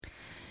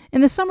In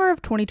the summer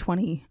of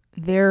 2020,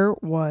 there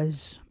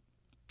was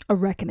a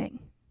reckoning,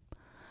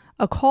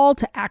 a call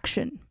to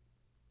action,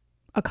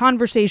 a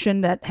conversation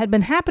that had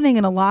been happening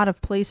in a lot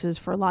of places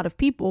for a lot of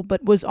people,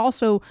 but was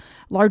also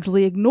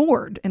largely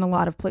ignored in a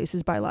lot of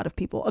places by a lot of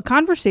people. A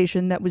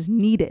conversation that was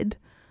needed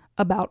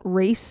about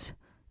race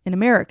in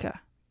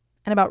America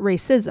and about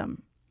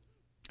racism,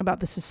 about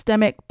the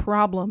systemic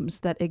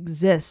problems that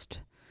exist,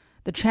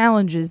 the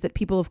challenges that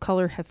people of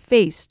color have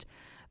faced,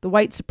 the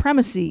white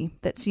supremacy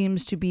that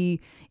seems to be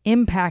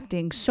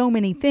impacting so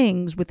many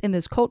things within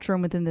this culture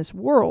and within this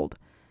world.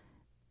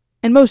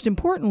 And most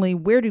importantly,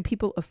 where do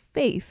people of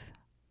faith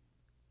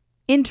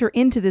enter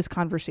into this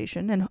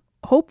conversation and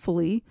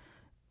hopefully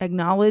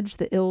acknowledge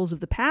the ills of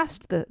the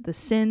past, the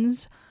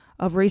sins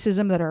of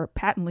racism that are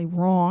patently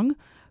wrong,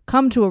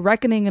 come to a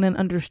reckoning and an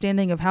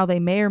understanding of how they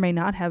may or may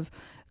not have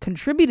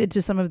contributed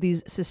to some of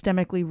these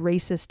systemically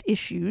racist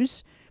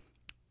issues,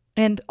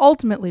 and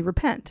ultimately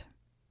repent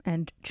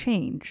and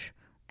change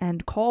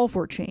and call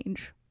for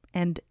change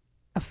and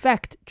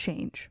affect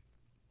change.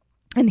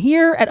 And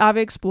here at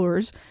Ave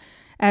Explores,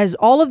 as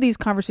all of these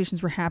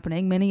conversations were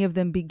happening, many of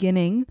them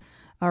beginning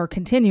or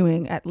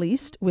continuing at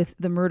least with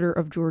the murder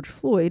of George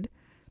Floyd,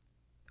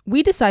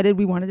 we decided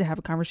we wanted to have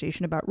a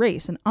conversation about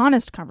race, an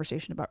honest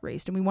conversation about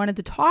race. And we wanted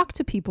to talk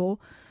to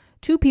people,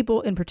 two people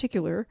in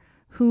particular,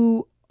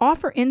 who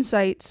offer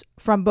insights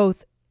from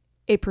both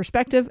a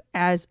perspective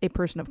as a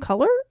person of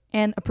color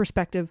and a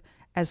perspective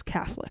as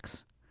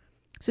Catholics.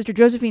 Sister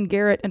Josephine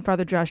Garrett and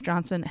Father Josh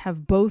Johnson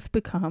have both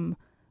become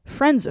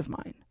friends of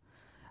mine.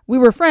 We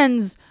were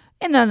friends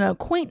in an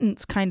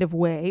acquaintance kind of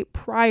way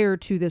prior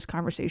to this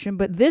conversation,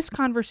 but this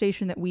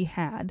conversation that we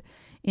had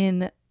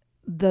in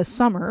the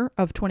summer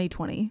of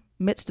 2020,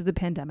 midst of the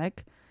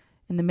pandemic,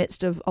 in the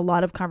midst of a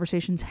lot of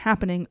conversations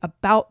happening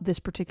about this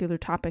particular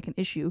topic and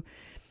issue,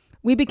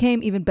 we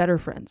became even better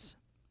friends.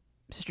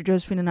 Sister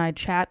Josephine and I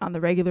chat on the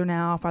regular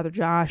now. Father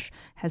Josh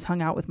has hung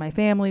out with my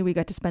family. We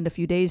got to spend a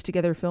few days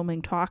together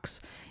filming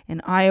talks in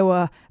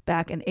Iowa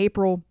back in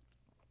April.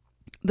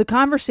 The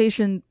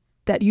conversation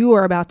that you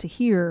are about to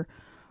hear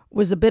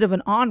was a bit of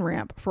an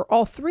on-ramp for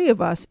all three of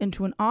us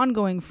into an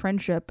ongoing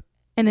friendship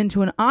and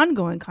into an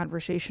ongoing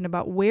conversation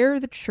about where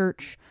the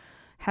church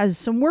has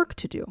some work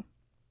to do,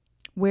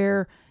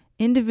 where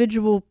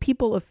individual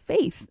people of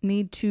faith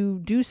need to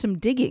do some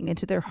digging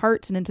into their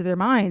hearts and into their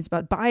minds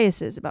about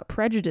biases, about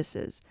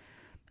prejudices,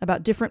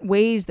 about different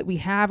ways that we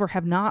have or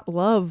have not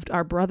loved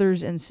our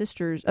brothers and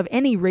sisters of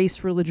any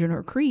race, religion,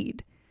 or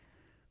creed.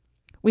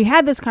 We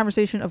had this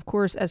conversation, of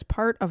course, as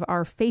part of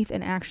our Faith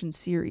in Action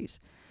series.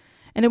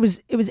 And it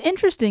was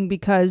interesting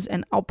because,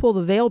 and I'll pull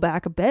the veil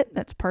back a bit,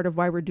 that's part of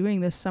why we're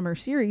doing this summer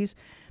series.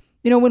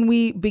 You know, when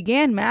we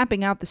began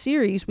mapping out the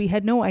series, we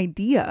had no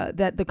idea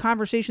that the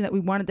conversation that we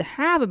wanted to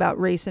have about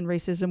race and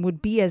racism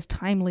would be as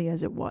timely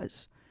as it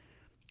was.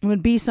 It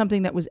would be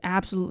something that was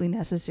absolutely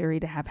necessary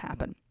to have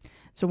happen.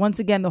 So once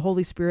again, the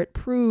Holy Spirit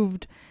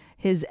proved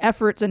his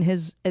efforts and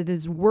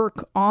his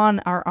work on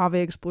our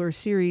Ave Explorer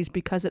series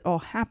because it all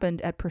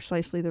happened at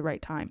precisely the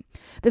right time.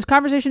 This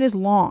conversation is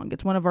long.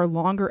 It's one of our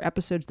longer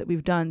episodes that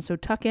we've done. So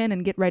tuck in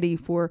and get ready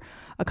for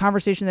a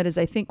conversation that is,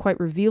 I think, quite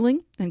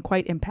revealing and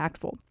quite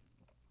impactful.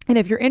 And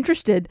if you're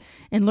interested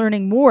in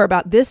learning more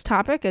about this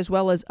topic, as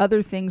well as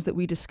other things that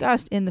we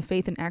discussed in the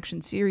Faith in Action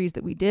series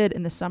that we did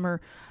in the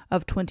summer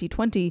of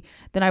 2020,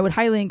 then I would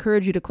highly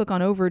encourage you to click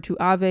on over to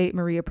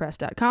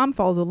AveMariaPress.com,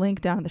 follow the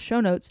link down in the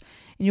show notes,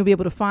 and you'll be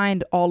able to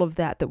find all of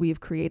that we have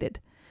created.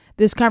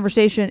 This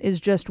conversation is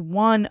just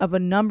one of a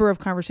number of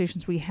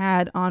conversations we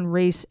had on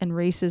race and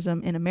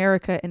racism in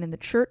America and in the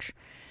church.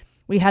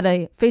 We had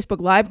a Facebook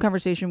Live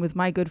conversation with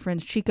my good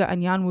friends Chika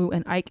Anyanwu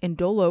and Ike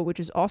Ndolo, which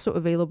is also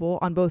available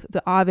on both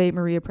the Ave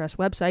Maria Press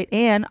website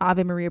and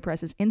Ave Maria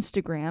Press's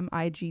Instagram,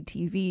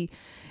 IGTV.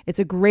 It's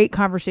a great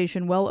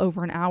conversation, well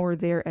over an hour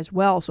there as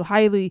well. So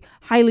highly,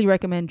 highly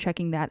recommend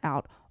checking that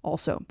out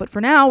also. But for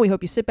now, we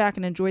hope you sit back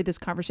and enjoy this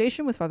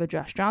conversation with Father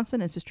Josh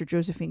Johnson and Sister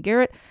Josephine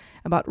Garrett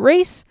about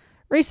race,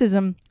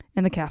 racism,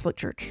 and the Catholic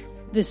Church.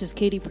 This is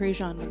Katie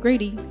Prejean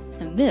McGrady,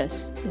 and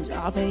this is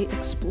Ave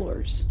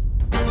Explores.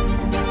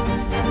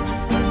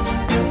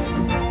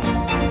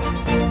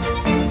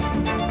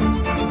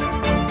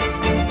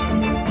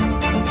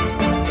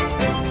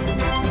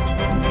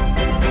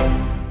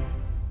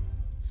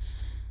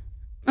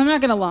 I'm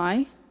not going to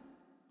lie,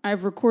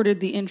 I've recorded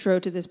the intro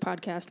to this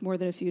podcast more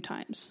than a few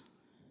times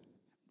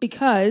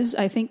because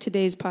I think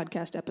today's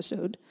podcast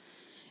episode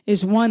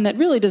is one that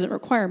really doesn't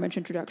require much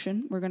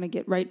introduction. We're going to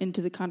get right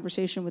into the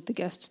conversation with the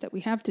guests that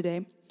we have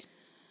today.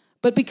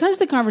 But because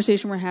the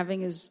conversation we're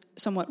having is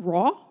somewhat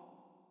raw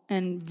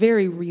and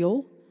very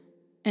real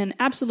and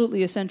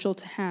absolutely essential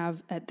to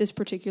have at this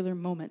particular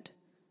moment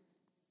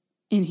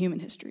in human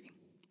history.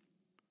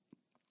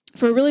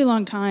 For a really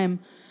long time,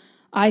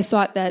 I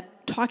thought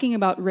that talking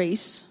about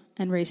race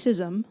and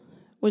racism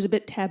was a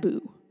bit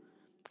taboo.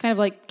 Kind of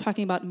like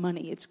talking about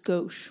money. It's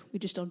gauche. We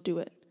just don't do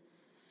it.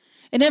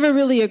 It never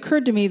really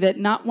occurred to me that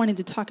not wanting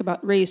to talk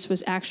about race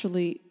was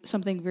actually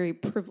something very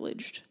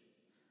privileged.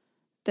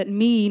 that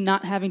me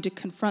not having to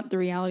confront the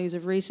realities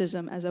of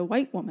racism as a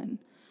white woman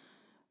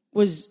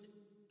was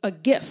a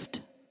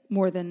gift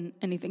more than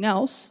anything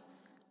else,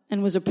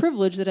 and was a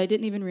privilege that I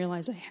didn't even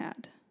realize I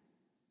had.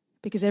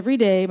 Because every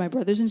day, my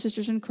brothers and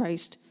sisters in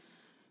Christ,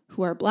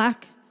 who are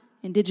Black,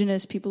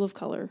 Indigenous, people of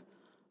color,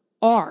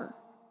 are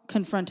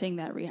confronting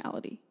that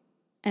reality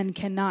and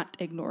cannot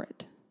ignore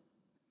it,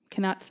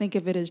 cannot think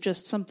of it as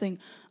just something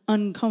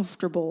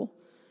uncomfortable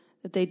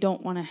that they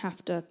don't want to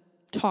have to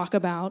talk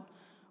about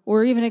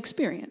or even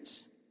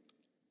experience,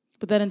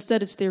 but that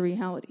instead it's their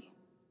reality.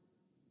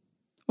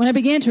 When I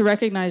began to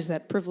recognize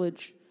that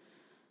privilege,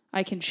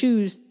 I can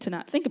choose to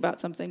not think about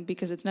something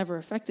because it's never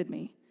affected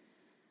me.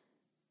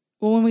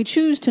 Well, when we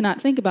choose to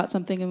not think about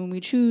something and when we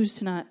choose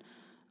to not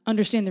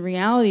understand the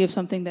reality of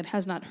something that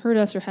has not hurt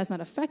us or has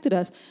not affected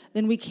us,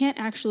 then we can't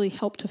actually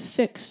help to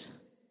fix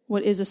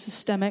what is a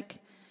systemic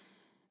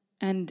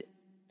and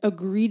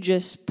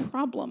egregious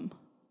problem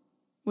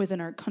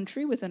within our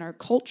country, within our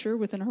culture,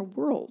 within our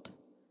world.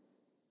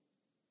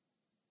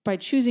 By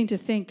choosing to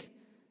think,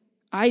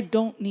 I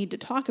don't need to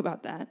talk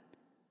about that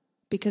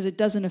because it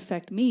doesn't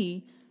affect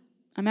me,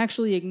 I'm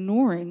actually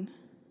ignoring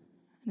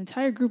an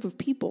entire group of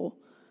people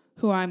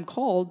who I'm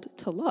called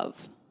to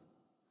love,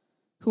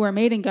 who are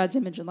made in God's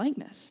image and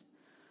likeness,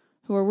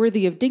 who are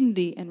worthy of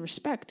dignity and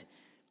respect,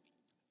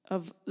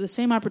 of the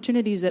same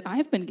opportunities that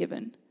I've been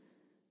given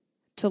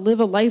to live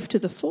a life to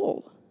the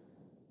full.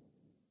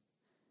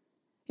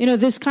 You know,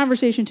 this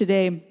conversation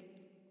today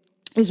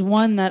is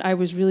one that I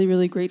was really,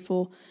 really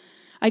grateful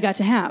I got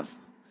to have.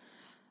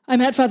 I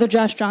met Father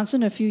Josh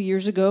Johnson a few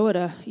years ago at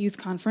a youth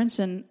conference,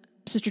 and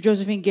Sister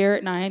Josephine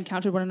Garrett and I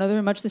encountered one another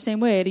in much the same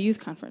way at a youth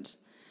conference.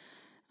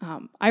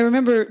 I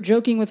remember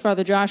joking with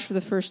Father Josh for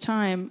the first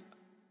time,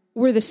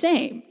 we're the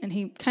same. And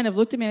he kind of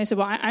looked at me and I said,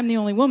 well, I'm the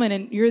only woman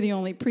and you're the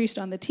only priest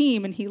on the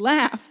team. And he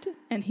laughed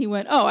and he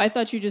went, oh, I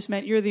thought you just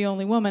meant you're the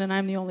only woman and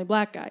I'm the only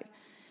Black guy.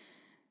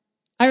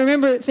 I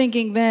remember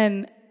thinking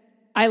then,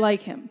 I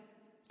like him.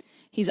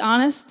 He's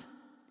honest.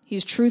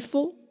 He's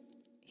truthful.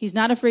 He's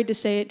not afraid to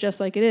say it just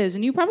like it is.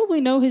 And you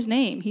probably know his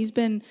name. He's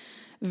been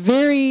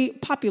very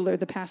popular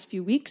the past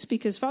few weeks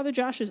because Father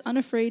Josh is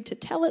unafraid to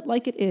tell it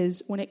like it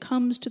is when it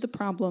comes to the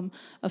problem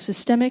of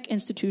systemic,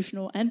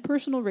 institutional, and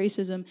personal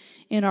racism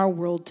in our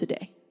world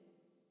today.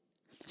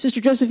 Sister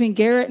Josephine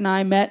Garrett and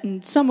I met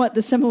in somewhat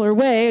the similar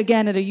way,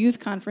 again at a youth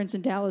conference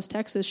in Dallas,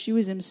 Texas. She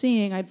was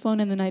emceeing. I'd flown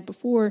in the night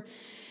before.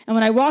 And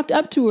when I walked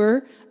up to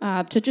her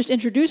to just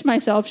introduce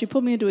myself, she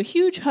pulled me into a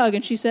huge hug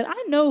and she said,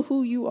 I know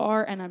who you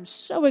are and I'm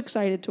so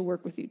excited to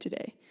work with you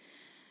today.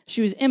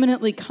 She was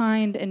eminently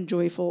kind and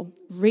joyful,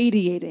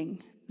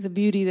 radiating the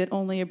beauty that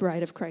only a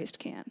bride of Christ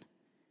can.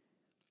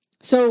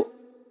 So,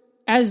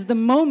 as the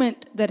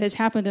moment that has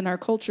happened in our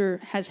culture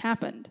has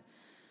happened,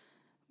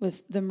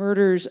 with the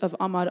murders of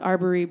Ahmaud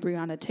Arbery,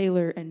 Breonna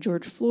Taylor, and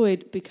George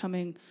Floyd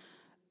becoming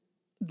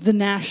the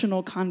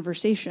national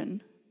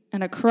conversation,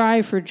 and a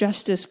cry for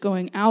justice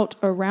going out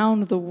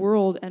around the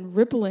world and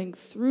rippling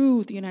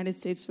through the United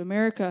States of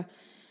America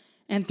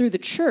and through the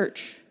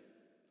church,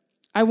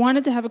 I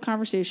wanted to have a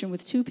conversation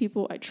with two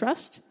people I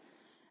trust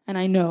and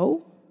I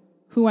know,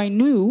 who I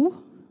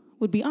knew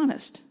would be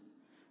honest,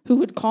 who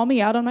would call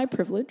me out on my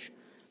privilege,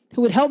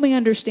 who would help me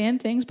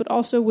understand things, but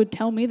also would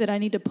tell me that I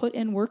need to put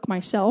in work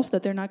myself,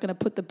 that they're not going to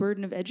put the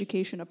burden of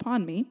education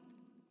upon me,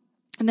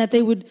 and that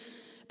they would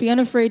be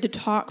unafraid to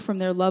talk from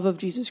their love of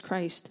Jesus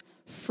Christ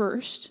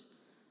first,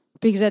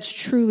 because that's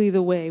truly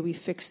the way we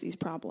fix these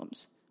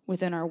problems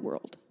within our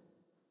world.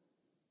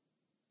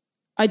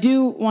 I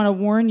do want to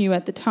warn you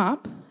at the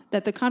top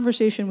that the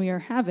conversation we are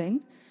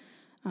having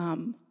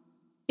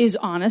is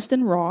honest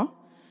and raw,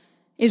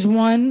 is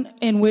one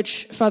in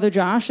which Father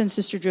Josh and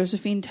Sister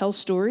Josephine tell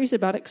stories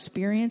about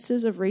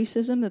experiences of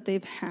racism that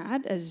they've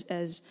had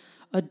as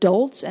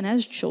adults and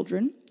as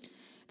children.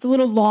 It's a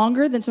little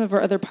longer than some of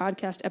our other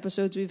podcast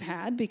episodes we've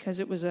had because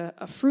it was a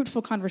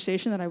fruitful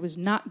conversation that I was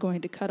not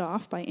going to cut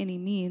off by any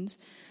means.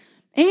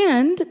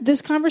 And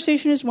this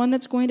conversation is one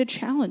that's going to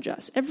challenge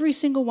us. Every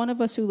single one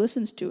of us who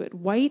listens to it,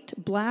 white,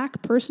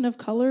 Black, person of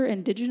color,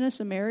 Indigenous,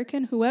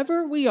 American,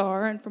 whoever we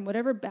are and from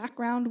whatever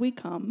background we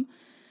come,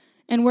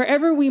 and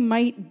wherever we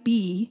might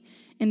be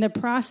in the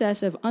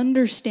process of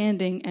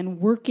understanding and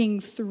working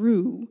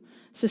through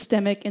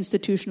systemic,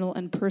 institutional,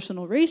 and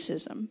personal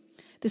racism,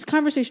 this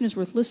conversation is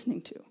worth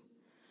listening to.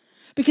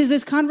 Because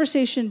this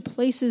conversation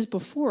places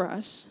before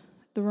us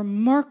the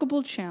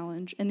remarkable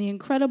challenge and the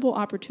incredible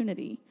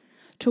opportunity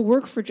to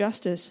work for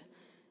justice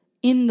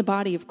in the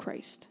body of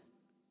Christ,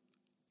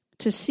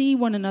 to see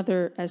one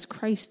another as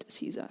Christ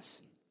sees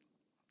us,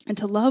 and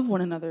to love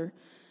one another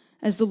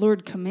as the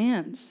Lord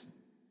commands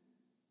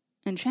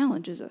and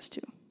challenges us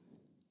to.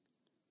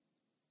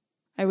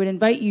 I would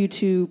invite you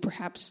to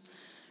perhaps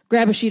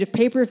grab a sheet of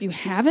paper if you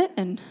have it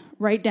and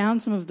write down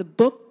some of the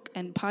book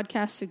and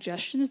podcast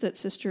suggestions that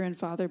Sister and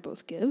Father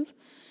both give,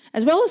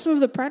 as well as some of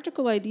the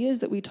practical ideas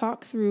that we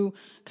talk through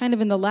kind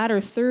of in the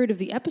latter third of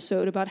the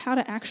episode about how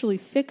to actually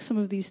fix some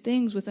of these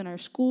things within our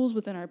schools,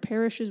 within our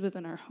parishes,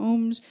 within our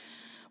homes,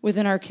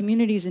 within our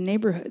communities and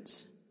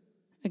neighborhoods.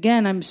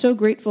 Again, I'm so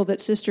grateful that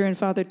Sister and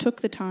Father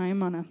took the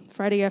time on a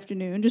Friday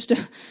afternoon. Just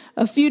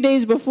a few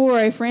days before,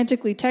 I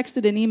frantically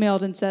texted and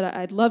emailed and said,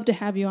 I'd love to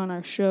have you on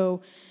our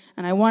show,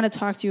 and I want to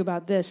talk to you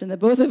about this. And the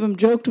both of them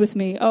joked with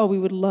me, oh, we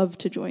would love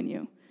to join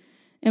you.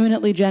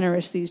 Eminently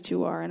generous these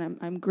two are, and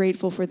I'm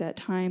grateful for that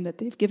time that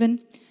they've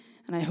given,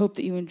 and I hope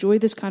that you enjoy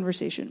this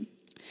conversation.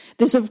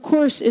 This, of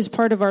course, is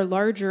part of our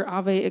larger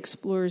Ave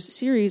Explores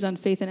series on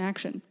faith in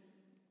action,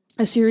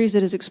 a series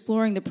that is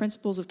exploring the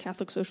principles of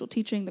Catholic social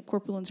teaching, the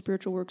corporal and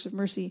spiritual works of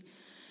mercy.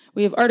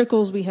 We have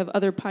articles, we have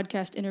other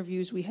podcast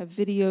interviews, we have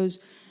videos,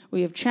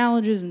 we have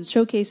challenges and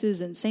showcases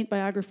and saint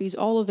biographies,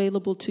 all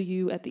available to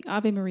you at the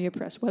Ave Maria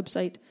Press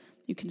website.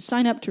 You can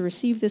sign up to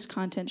receive this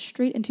content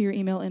straight into your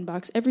email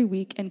inbox every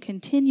week and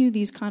continue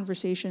these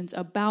conversations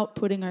about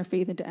putting our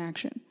faith into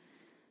action.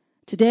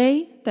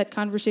 Today, that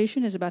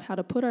conversation is about how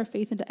to put our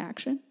faith into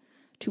action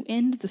to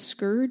end the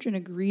scourge and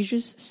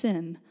egregious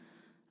sin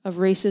of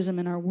racism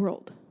in our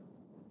world,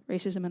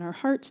 racism in our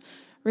hearts,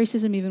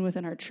 racism even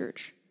within our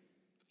church.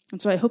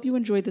 And so I hope you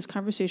enjoyed this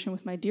conversation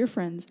with my dear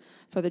friends,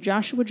 Father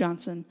Joshua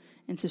Johnson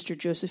and Sister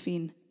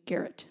Josephine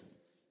Garrett.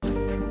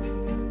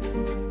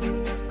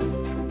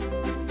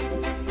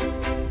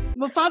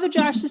 Well, Father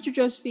Josh, Sister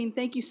Josephine,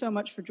 thank you so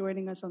much for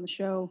joining us on the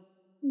show.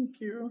 Thank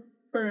you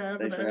for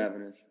having us. Thanks for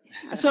having us.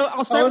 So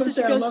I'll start with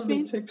Sister Josephine. I love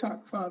the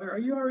TikTok, Father. Are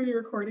you already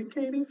recording,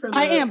 Katie?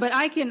 I am, but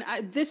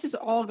this is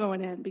all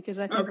going in because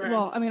I think,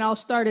 okay. I'll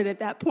start it at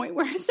that point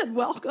where I said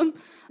welcome.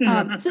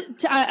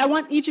 I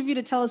want each of you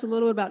to tell us a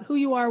little bit about who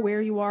you are,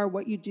 where you are,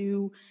 what you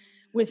do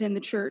within the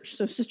church.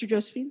 So Sister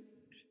Josephine.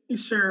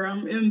 Sure.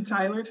 I'm in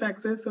Tyler,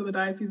 Texas, so the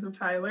Diocese of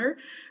Tyler.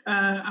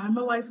 I'm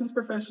a licensed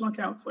professional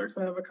counselor,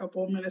 so I have a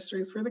couple of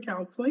ministries for the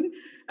counseling.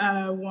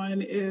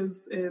 One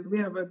is we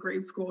have a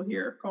grade school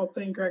here called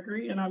St.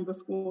 Gregory, and I'm the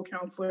school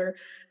counselor.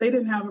 They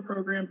didn't have a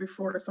program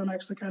before, so I'm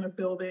actually kind of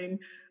building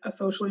a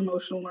social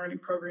emotional learning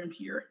program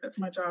here. That's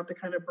my job, to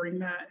kind of bring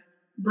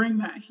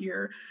that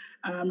here.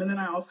 And then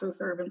I also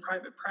serve in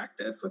private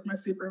practice with my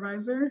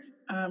supervisor,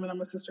 and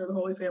I'm a sister of the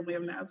Holy Family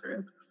of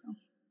Nazareth. So.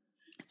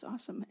 That's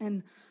awesome.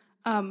 And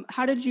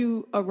how did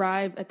you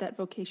arrive at that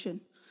vocation?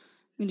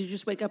 I mean, did you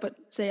just wake up and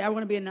say, I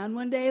want to be a nun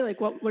one day?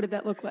 Like, what did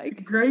that look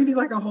like? Grady,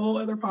 like a whole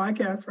other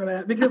podcast for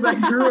that, because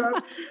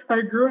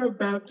I grew up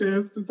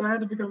Baptist, and so I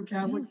had to become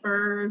Catholic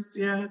first.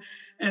 Yeah.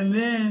 And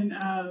then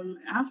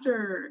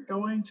after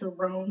going to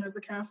Rome as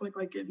a Catholic,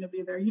 like getting to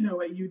be there, at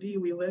UD,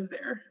 we lived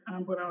there.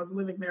 When I was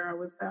living there, I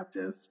was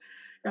Baptist.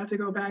 Got to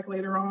go back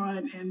later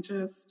on, and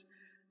just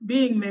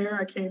being there,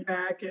 I came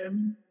back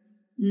and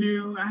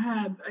knew I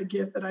had a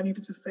gift that I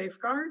needed to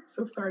safeguard.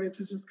 So started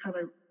to just kind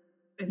of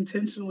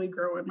intentionally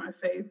grow in my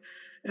faith,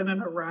 and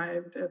then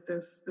arrived at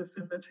this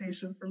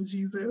invitation from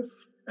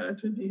Jesus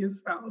to be his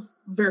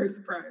spouse. Very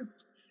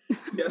surprised.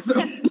 Yes.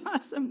 That's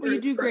awesome. Well,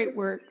 you do great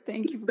work.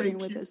 Thank you for being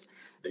with us.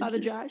 Father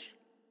Josh?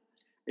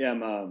 Yeah,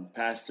 I'm a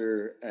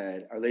pastor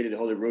at Our Lady of the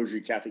Holy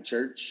Rosary Catholic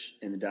Church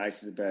in the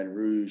Diocese of Baton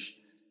Rouge.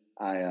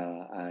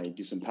 I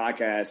do some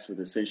podcasts with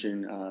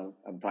Ascension.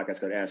 I have a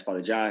podcast called Ask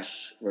Father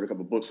Josh. Wrote a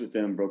couple books with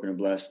them, Broken and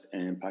Blessed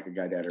and Pocket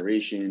Guide to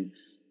Adoration.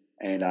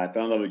 And I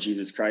fell in love with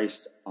Jesus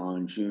Christ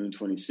on June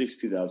 26,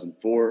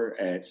 2004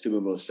 at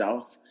Steubenville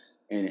South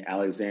in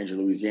Alexandria,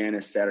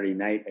 Louisiana, Saturday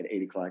night at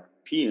 8 o'clock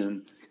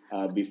p.m.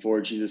 Before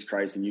Jesus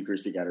Christ and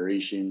Eucharistic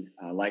Adoration.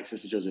 Like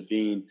Sister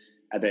Josephine,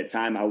 at that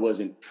time, I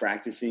wasn't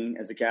practicing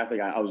as a Catholic.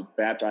 I was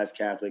baptized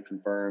Catholic,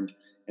 confirmed.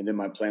 And then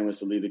my plan was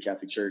to leave the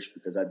Catholic Church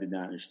because I did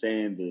not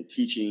understand the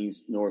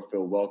teachings nor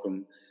feel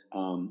welcome.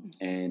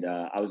 And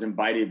I was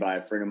invited by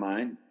a friend of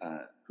mine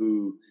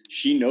who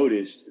she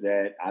noticed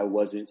that I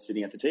wasn't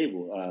sitting at the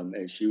table.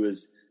 And she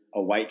was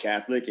a white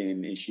Catholic,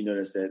 and she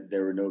noticed that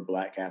there were no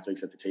Black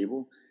Catholics at the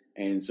table.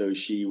 And so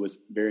she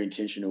was very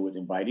intentional with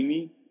inviting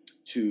me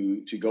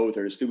to go with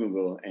her to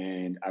Steubenville.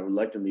 And I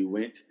reluctantly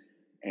went.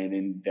 And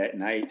then that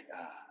night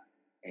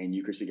in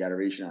Eucharistic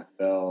Adoration, I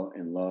fell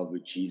in love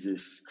with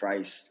Jesus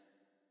Christ,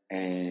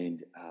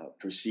 and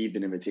perceived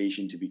an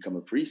invitation to become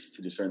a priest,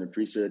 to discern the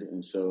priesthood.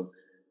 And so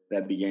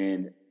that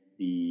began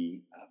the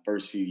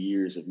first few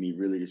years of me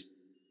really just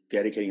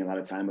dedicating a lot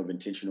of time of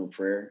intentional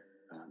prayer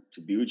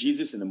to be with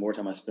Jesus. And the more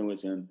time I spent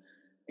with him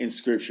in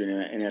scripture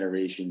and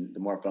adoration, the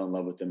more I fell in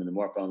love with him. And the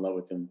more I fell in love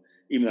with him,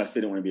 even though I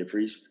still didn't want to be a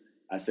priest,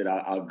 I said,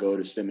 I'll go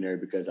to seminary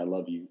because I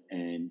love you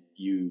and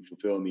you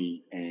fulfill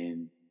me.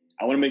 And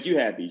I want to make you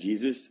happy,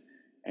 Jesus.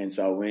 And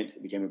so I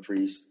went, became a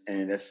priest,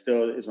 and that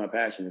still is my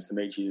passion, is to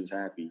make Jesus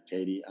happy.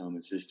 Katie,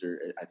 and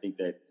sister, I think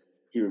that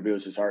he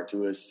reveals his heart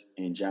to us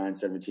in John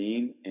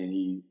 17, and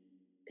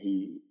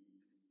he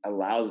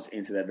allows us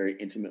into that very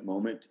intimate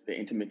moment, the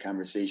intimate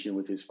conversation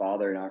with his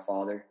Father and our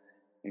Father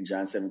in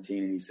John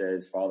 17. And he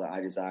says, Father, I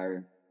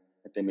desire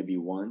that they may be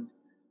one.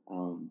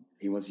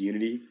 He wants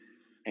unity.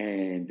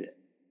 And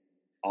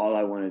all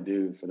I want to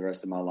do for the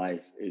rest of my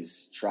life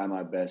is try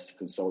my best to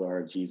console the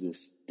heart of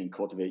Jesus and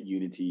cultivate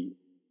unity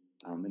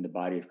in the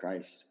body of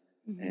Christ.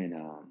 Mm-hmm.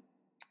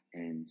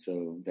 And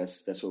so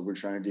that's what we're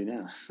trying to do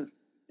now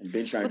and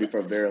been trying to do for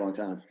a very long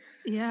time.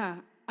 Yeah.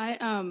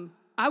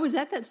 I was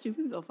at that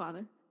Steubenville,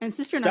 Father. And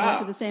sister and I went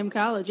to the same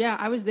college. Yeah,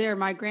 I was there.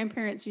 My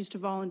grandparents used to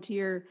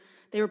volunteer.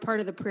 They were part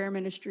of the prayer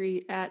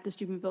ministry at the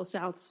Steubenville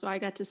South. So I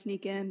got to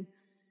sneak in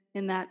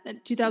that.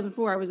 In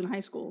 2004, I was in high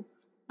school.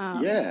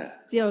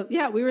 So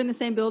yeah, we were in the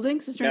same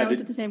building. Sister and I went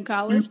to the same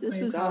college. This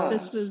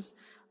was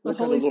the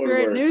Holy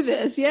Spirit knew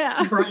this.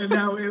 Yeah. Right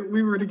now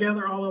we were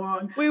together all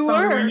along. We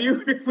were.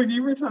 When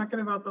you were talking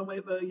about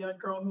the young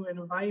girl who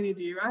invited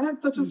you, I had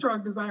such a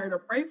strong desire to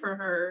pray for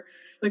her.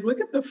 Like,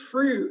 look at the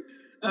fruit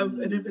of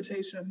an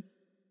invitation.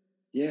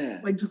 Yeah.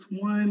 Like just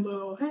one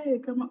little, hey,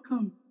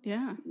 come.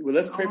 Yeah. Well,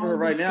 let's pray for her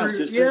right now,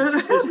 sister. Yeah,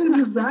 the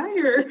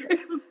desire.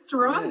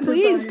 Strong.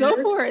 Please desire.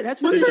 go for it.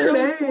 That's what sister, her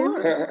name is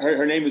for.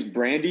 Her name is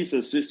Brandy. So,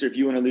 sister, if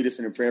you want to lead us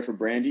in a prayer for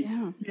Brandy.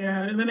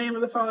 Yeah. In the name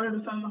of the Father, and the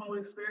Son, and the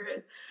Holy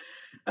Spirit.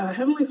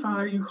 Heavenly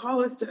Father, you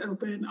call us to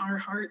open our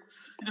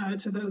hearts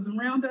to those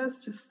around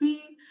us, to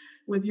see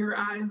with your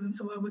eyes and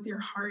to love with your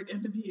heart,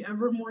 and to be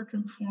ever more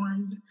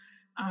conformed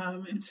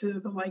into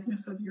the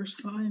likeness of your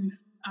Son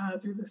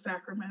through the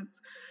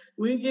sacraments.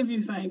 We give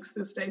you thanks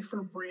this day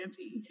for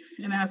Brandy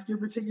and ask your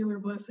particular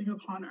blessing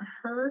upon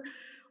her,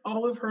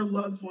 all of her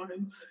loved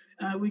ones.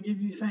 We give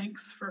you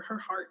thanks for her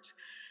heart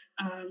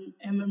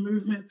and the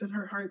movements in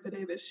her heart the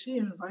day that she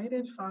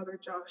invited Father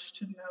Josh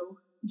to know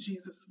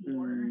Jesus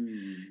more.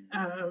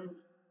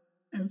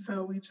 And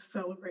so we just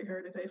celebrate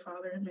her today,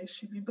 Father, and may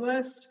she be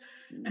blessed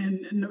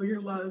and know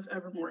your love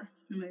evermore.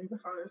 In the name of the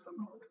Father, Son,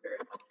 and the Holy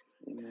Spirit.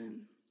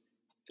 Amen.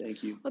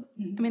 Thank you. Well,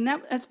 I mean,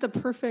 that's the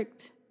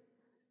perfect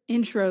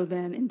intro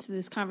then into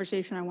this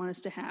conversation I want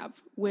us to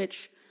have,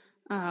 which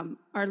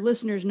our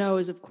listeners know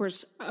is, of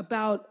course,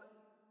 about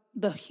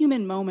the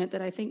human moment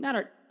that I think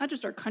not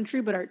just our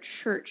country, but our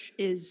church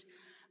is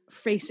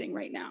facing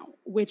right now,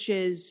 which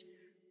is,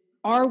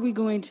 are we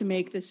going to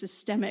make the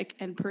systemic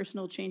and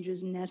personal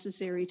changes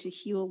necessary to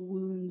heal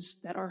wounds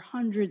that are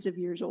hundreds of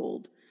years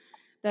old,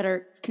 that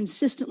are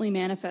consistently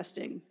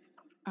manifesting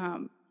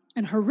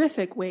in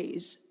horrific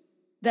ways,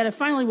 that have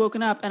finally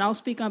woken up? And I'll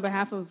speak on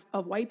behalf of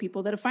white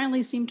people that have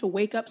finally seemed to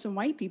wake up some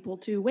white people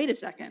to, wait a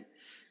second,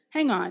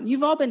 hang on,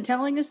 you've all been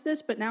telling us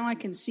this, but now I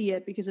can see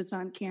it because it's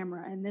on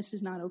camera, and this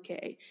is not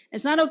okay.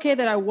 It's not okay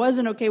that I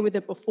wasn't okay with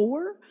it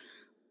before,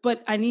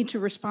 but I need to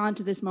respond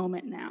to this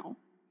moment now.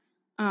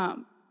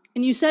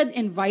 And you said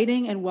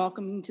inviting and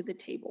welcoming to the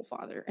table,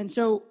 Father. And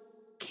so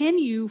can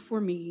you, for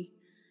me,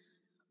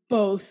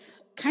 both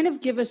kind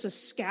of give us a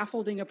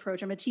scaffolding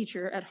approach? I'm a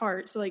teacher at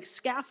heart, so like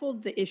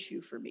scaffold the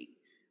issue for me,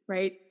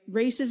 right?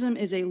 Racism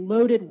is a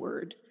loaded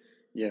word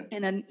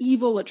and an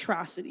evil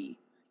atrocity.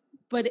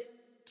 But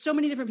so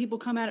many different people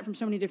come at it from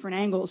so many different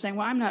angles, saying,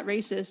 well, I'm not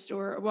racist,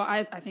 or, well,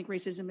 I think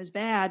racism is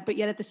bad, but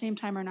yet at the same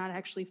time are not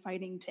actually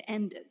fighting to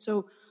end it.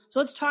 So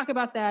let's talk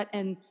about that,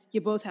 and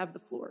you both have the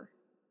floor.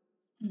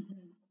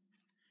 Mm-hmm.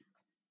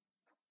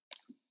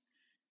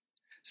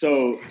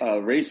 So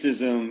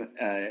racism,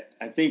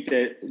 I think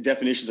that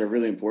definitions are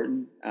really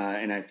important.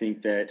 And I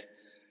think that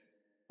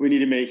we need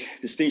to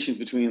make distinctions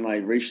between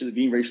like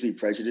being racially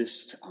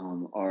prejudiced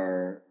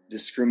or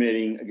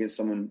discriminating against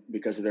someone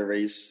because of their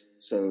race.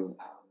 So,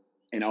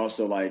 and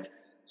also like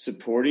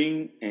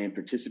supporting and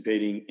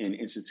participating in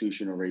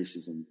institutional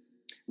racism,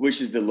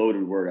 which is the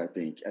loaded word. I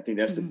think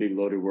that's the big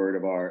loaded word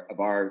of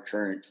our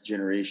current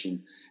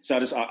generation. So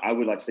I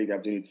would like to take the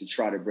opportunity to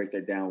try to break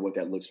that down, what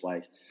that looks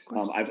like.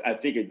 I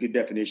think a good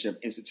definition of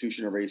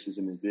institutional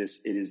racism is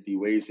this: it is the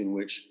ways in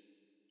which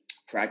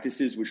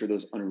practices, which are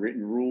those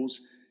unwritten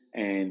rules,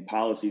 and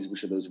policies,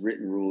 which are those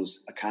written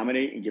rules,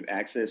 accommodate and give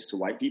access to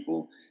white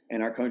people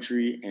in our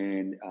country,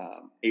 and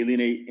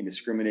alienate and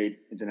discriminate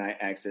and deny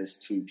access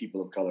to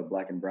people of color,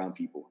 Black and brown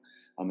people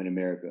in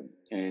America.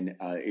 And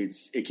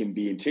it can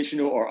be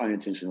intentional or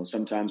unintentional.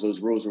 Sometimes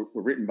those rules were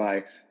written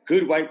by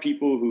good white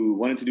people who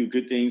wanted to do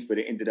good things, but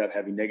it ended up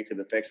having negative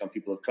effects on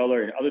people of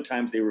color. And other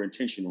times they were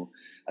intentional.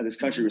 This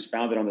country was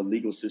founded on the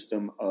legal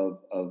system of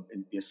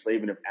the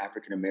enslavement of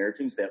African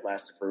Americans that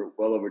lasted for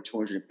well over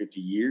 250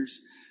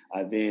 years.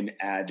 Then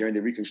during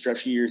the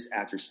Reconstruction years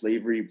after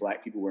slavery,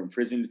 Black people were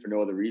imprisoned for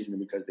no other reason than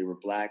because they were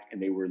Black,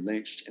 and they were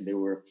lynched and they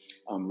were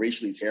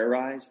racially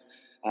terrorized.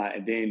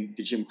 And then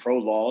the Jim Crow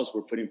laws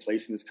were put in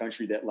place in this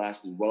country that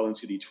lasted well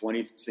into the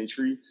 20th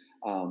century.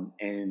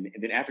 And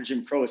then after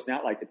Jim Crow, it's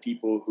not like the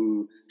people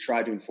who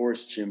tried to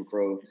enforce Jim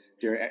Crow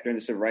during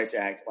the Civil Rights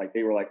Act, like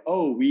they were like,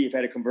 oh, we've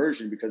had a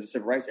conversion because the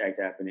Civil Rights Act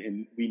happened.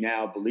 And we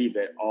now believe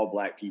that all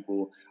Black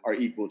people are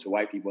equal to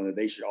white people and that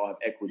they should all have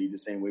equity the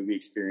same way we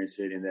experience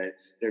it, and that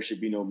there should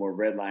be no more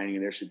redlining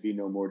and there should be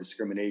no more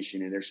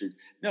discrimination.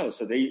 And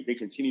so they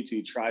continue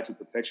to try to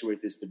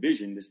perpetuate this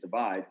division, this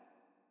divide,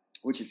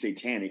 which is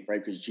satanic, right?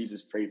 Because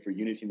Jesus prayed for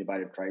unity in the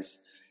body of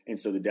Christ. And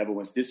so the devil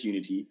wants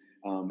disunity.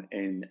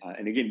 And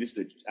again,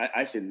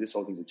 I say that this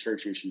whole thing's a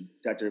church issue.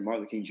 Dr.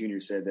 Martin Luther King Jr.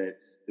 said that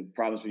the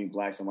problems between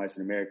Blacks and whites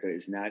in America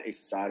is not a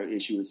societal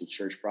issue, it's a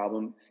church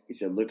problem. He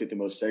said, look at the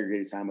most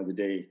segregated time of the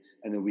day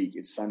and the week.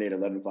 It's Sunday at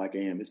 11 o'clock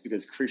a.m. It's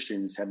because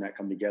Christians have not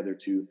come together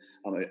to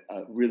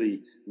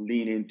really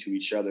lean into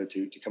each other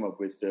to come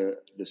up with the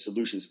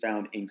solutions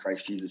found in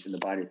Christ Jesus in the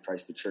body of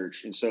Christ, the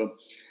church. And so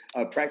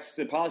practices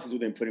and policies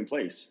have been put in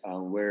place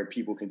where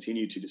people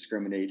continue to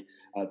discriminate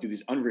through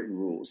these unwritten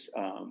rules.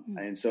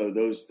 And so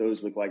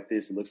those look like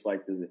this. It looks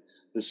like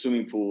the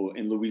swimming pool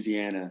in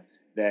Louisiana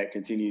that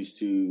continues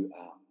to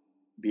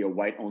be a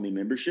white-only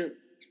membership.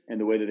 And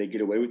the way that they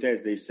get away with that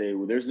is they say,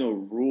 well, there's no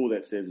rule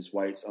that says it's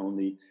whites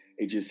only.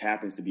 It just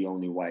happens to be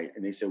only white.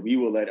 And they said, we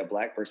will let a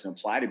black person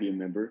apply to be a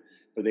member,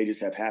 but they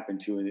just have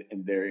happened to,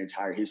 in their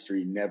entire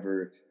history,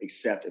 never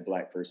accept a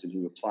black person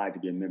who applied to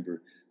be a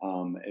member.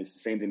 It's the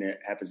same thing that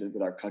happens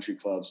with our country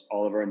clubs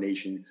all over our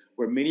nation,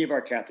 where many of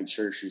our Catholic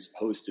churches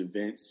host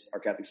events, our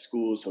Catholic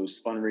schools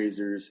host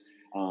fundraisers,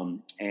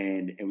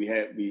 and we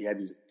have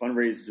these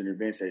fundraisers and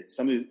events at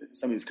some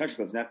of these country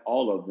clubs. Not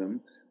all of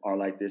them are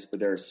like this, but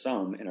there are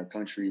some in our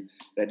country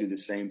that do the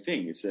same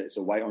thing. It's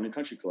a white-only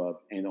country club,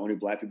 and the only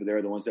black people there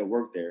are the ones that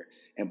work there.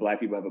 And black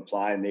people have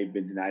applied, and they've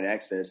been denied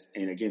access.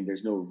 And again,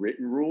 there's no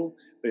written rule,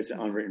 but it's an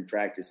unwritten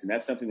practice. And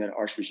that's something that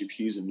Archbishop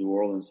Hughes of New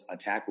Orleans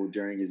tackled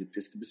during his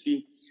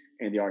episcopacy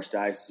in the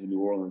Archdiocese of New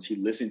Orleans. He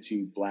listened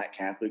to black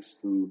Catholics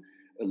who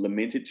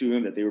lamented to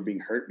him that they were being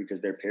hurt because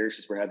their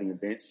parishes were having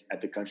events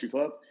at the country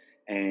club.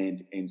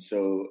 And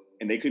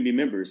they couldn't be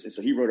members. And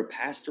so he wrote a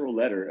pastoral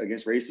letter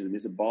against racism.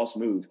 It's a boss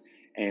move.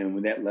 And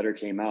when that letter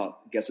came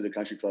out, guess what the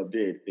country club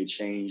did? They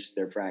changed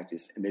their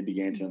practice and they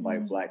began to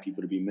invite black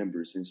people to be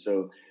members. And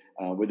so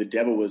where the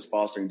devil was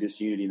fostering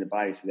disunity in the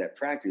body through that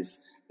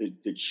practice,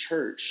 the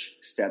church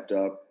stepped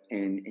up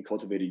and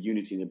cultivated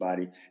unity in the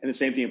body. And the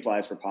same thing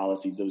applies for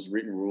policies, those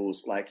written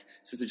rules. Like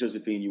Sister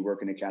Josephine, you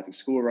work in a Catholic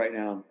school right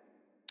now.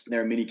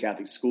 There are many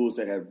Catholic schools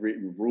that have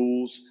written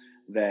rules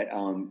that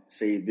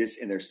say this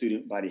in their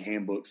student body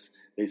handbooks.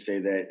 They say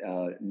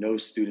that no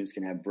students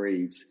can have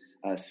braids.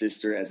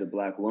 Sister, as a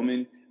black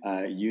woman,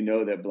 you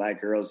know that black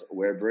girls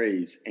wear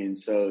braids. And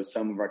so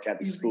some of our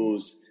Catholic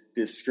schools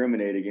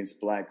discriminate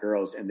against black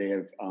girls, and they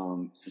have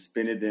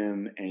suspended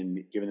them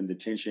and given them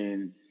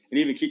detention and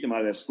even kicked them out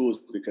of their schools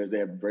because they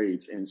have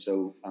braids. And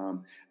so,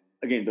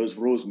 again, those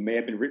rules may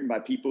have been written by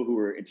people who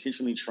were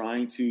intentionally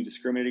trying to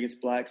discriminate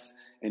against blacks,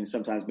 and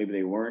sometimes maybe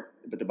they weren't.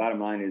 But the bottom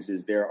line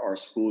is there are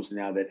schools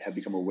now that have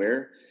become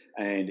aware,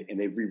 and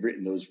they've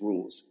rewritten those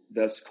rules,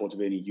 thus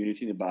cultivating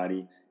unity in the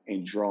body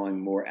and drawing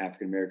more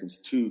African Americans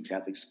to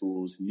Catholic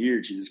schools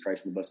near Jesus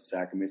Christ and the Blessed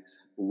Sacrament,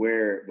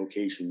 where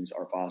vocations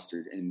are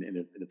fostered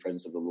in the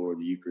presence of the Lord,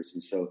 the Eucharist.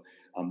 And so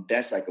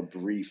that's like a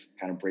brief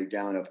kind of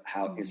breakdown of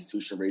how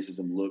institutional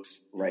racism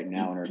looks right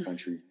now in our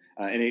country.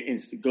 And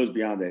it goes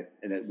beyond that,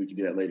 and that we can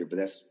do that later, but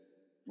that's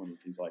one of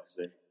the things I like to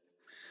say.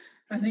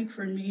 I think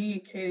for me,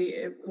 Katie,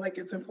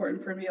 it's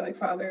important for me,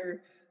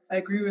 I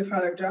agree with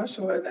Father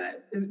Joshua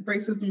that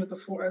racism is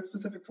a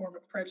specific form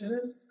of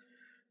prejudice,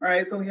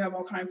 right? So we have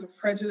all kinds of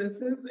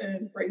prejudices,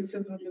 and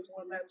racism is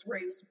one that's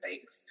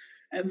race-based.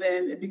 And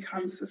then it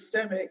becomes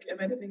systemic, and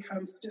then it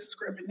becomes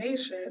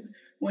discrimination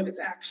when it's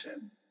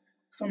action.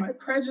 So my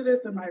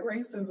prejudice and my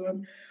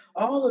racism,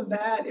 all of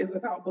that is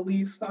about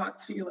beliefs,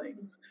 thoughts,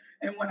 feelings.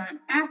 And when I'm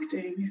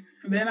acting,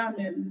 then I'm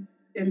in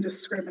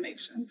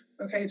discrimination,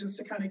 okay, just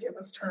to kind of give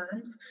us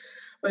terms.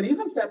 But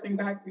even stepping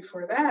back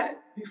before that,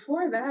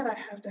 I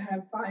have to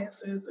have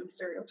biases and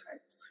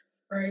stereotypes,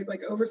 right?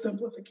 Like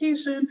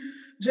oversimplification,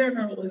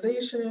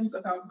 generalizations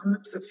about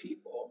groups of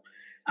people.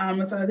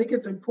 And so I think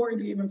it's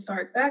important to even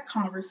start that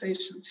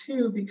conversation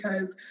too,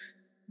 because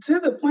to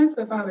the points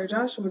that Father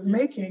Joshua was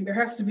making, there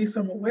has to be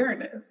some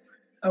awareness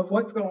of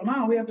what's going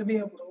on. We have to be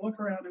able to look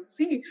around and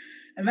see.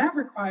 And that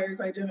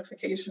requires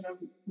identification of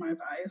my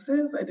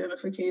biases,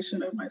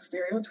 identification of my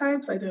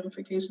stereotypes,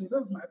 identifications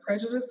of my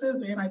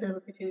prejudices, and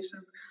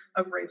identifications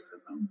of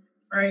racism,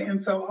 right?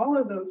 And so all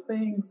of those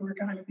things we're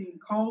kind of being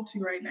called to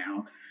right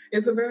now.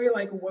 It's a very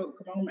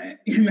woke moment,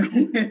 you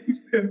know.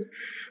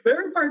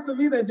 There are parts of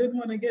me that didn't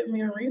want to get in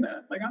the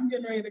arena. Like, I'm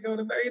getting ready to go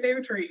to 30-day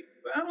retreat.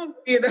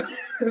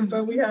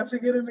 But we have to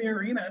get in the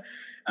arena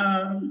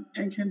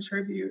and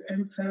contribute.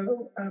 And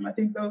so I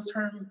think those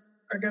terms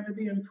are going to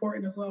be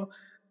important as well,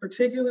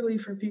 particularly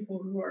for people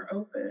who are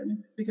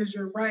open, because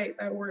you're right,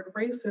 that word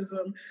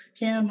racism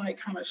can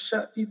kind of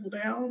shut people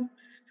down.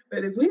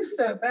 But if we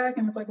step back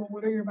and it's well,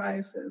 what are your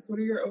biases? What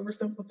are your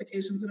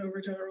oversimplifications and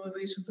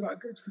overgeneralizations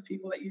about groups of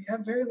people that you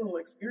have very little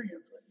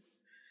experience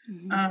with?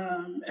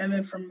 Mm-hmm. And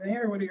then from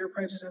there, what are your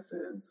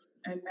prejudices?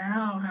 And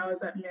now, how is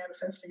that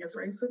manifesting as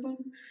racism?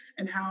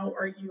 And how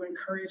are you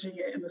encouraging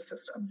it in the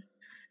system?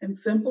 In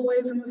simple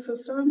ways in the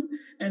system,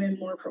 and in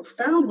more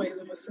profound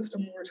ways in the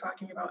system when we're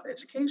talking about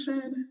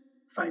education,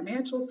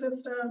 financial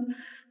system,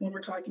 when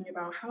we're talking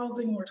about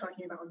housing, when we're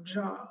talking about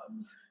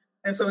jobs.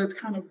 And so it's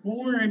kind of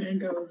born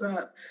and goes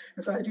up.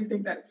 And so I do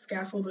think that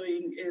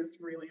scaffolding is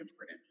really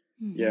important.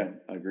 Yeah,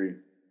 I agree.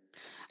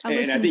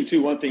 And I think,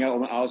 too, one thing I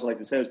always like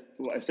to say,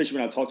 especially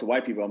when I talk to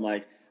white people, I'm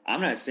like,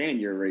 I'm not saying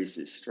you're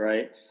racist,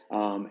 right?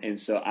 And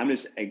so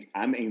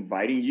I'm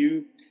inviting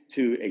you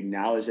to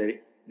acknowledge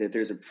that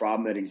there's a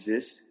problem that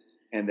exists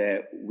and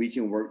that we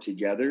can work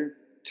together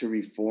to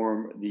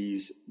reform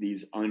these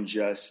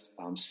unjust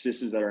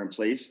systems that are in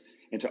place.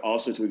 and to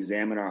also to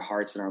examine our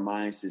hearts and our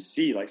minds to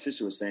see, like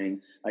Sister was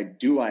saying, like,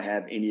 do I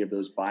have any of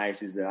those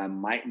biases that I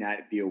might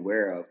not be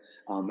aware of?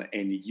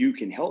 And you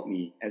can help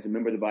me as a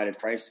member of the body of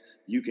Christ.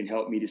 You can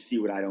help me to see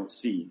what I don't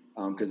see.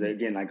 Because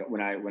again, like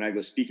when I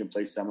go speak in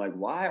places, I'm like,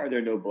 why are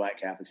there no Black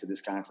Catholics at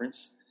this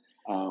conference?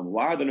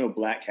 Why are there no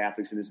Black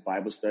Catholics in this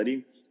Bible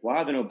study? Why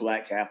are there no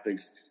Black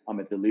Catholics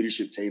at the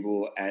leadership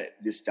table at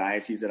this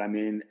diocese that I'm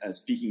in,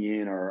 speaking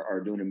in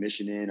or doing a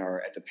mission in,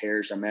 or at the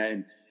parish I'm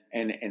at?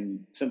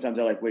 And sometimes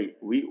they're like, wait,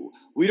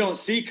 we don't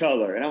see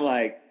color. And I'm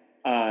like,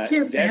 that's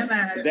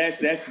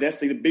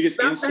the biggest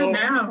Stop insult.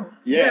 That now.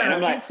 Yeah. And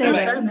I'm like,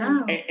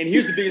 now. And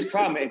here's the biggest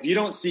problem. If you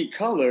don't see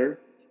color,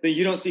 then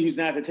you don't see who's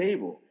not at the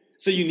table.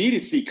 So you need to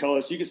see color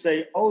so you can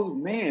say, oh,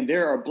 man,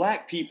 there are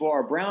Black people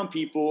or brown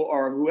people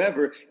or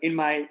whoever in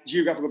my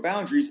geographical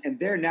boundaries, and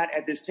they're not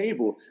at this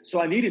table.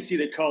 So I need to see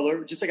the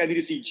color, just like I need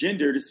to see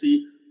gender to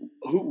see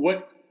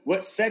what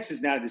sex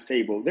is not at this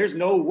table. There's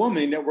no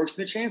woman that works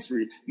in the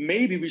chancery.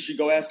 Maybe we should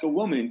go ask a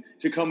woman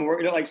to come and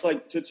work.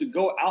 To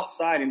go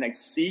outside and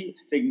to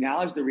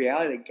acknowledge the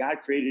reality that God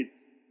created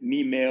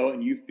me male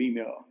and you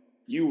female,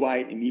 you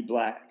white and me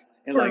Black.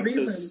 And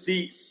so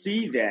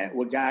see that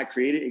what God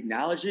created,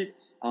 acknowledge it.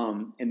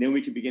 And then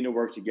we can begin to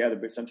work together.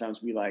 But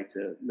sometimes we like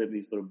to live in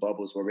these little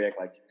bubbles where we act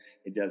like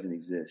it doesn't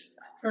exist.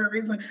 For a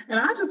reason. And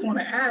I just want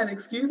to add,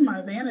 excuse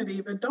my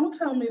vanity, but don't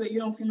tell me that you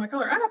don't see my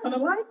color. I happen to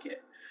like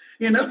it.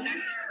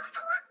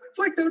 It's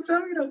like, don't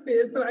tell me you don't see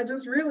it. So I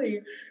just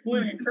really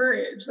want to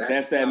encourage that.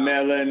 That's that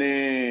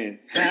melanin.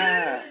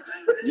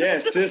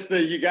 Yes,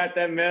 sister, you got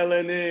that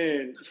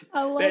melanin.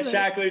 I love that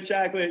it.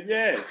 chocolate.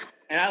 Yes.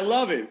 And I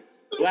love it.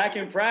 Black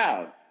and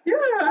proud. Yeah,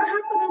 I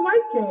happen to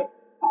like it.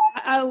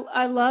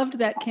 I loved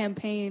that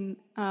campaign.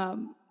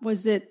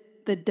 Was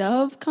it the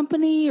Dove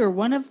company or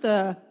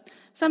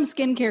some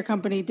skincare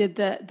company did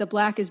the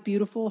Black is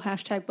Beautiful,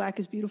 hashtag Black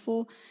is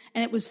Beautiful.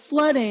 And it was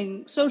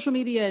flooding social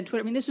media and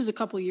Twitter. I mean, this was a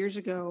couple years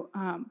ago.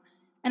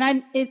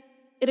 And it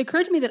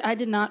occurred to me that I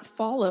did not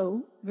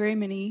follow very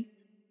many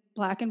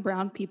Black and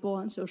brown people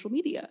on social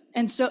media.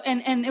 And so,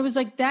 and it was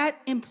like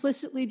that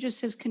implicitly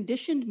just has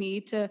conditioned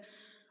me to,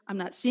 I'm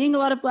not seeing a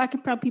lot of Black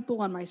and brown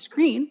people on my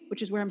screen,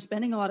 which is where I'm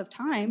spending a lot of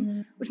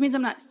time, which means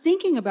I'm not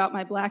thinking about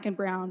my Black and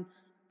brown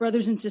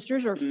brothers and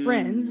sisters or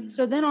friends.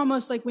 So then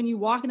almost like when you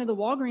walk into the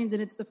Walgreens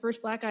and it's the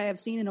first Black guy I've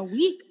seen in a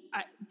week,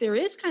 there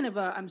is kind of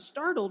I'm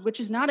startled, which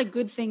is not a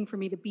good thing for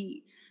me to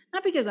be.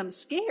 Not because I'm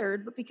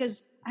scared, but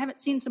because I haven't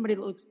seen somebody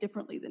that looks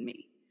differently than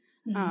me.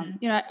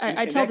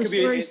 I tell the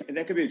stories. And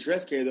that could be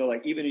addressed, Carrie, though,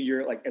 like even in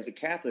your, like as a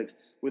Catholic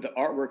with the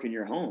artwork in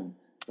your home.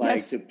 Like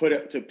yes. to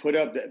put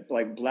up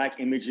like Black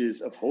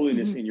images of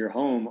holiness in your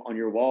home on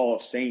your wall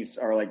of saints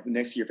or like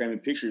next to your family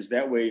pictures.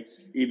 That way,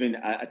 even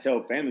I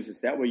tell families, it's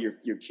that way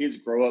your kids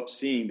grow up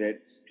seeing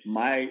that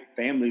my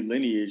family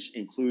lineage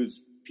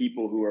includes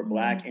people who are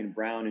Black and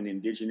brown and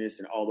indigenous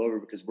and all over,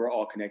 because we're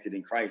all connected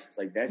in Christ. It's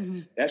like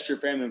that's your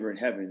family member in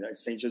heaven.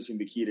 Saint Joseph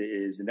Bakita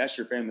is, and that's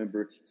your family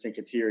member Saint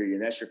Kateri,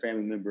 and that's your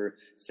family member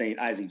Saint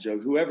Isaac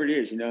Jogues, whoever it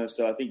is,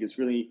 So I think it's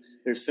really,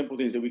 there's simple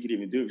things that we could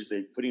even do, just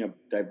like putting up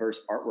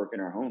diverse artwork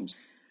in our homes.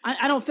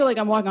 I don't feel like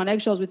I'm walking on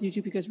eggshells with you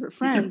two because we're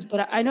friends,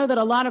 but I know that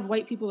a lot of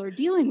white people are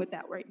dealing with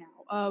that right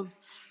now of,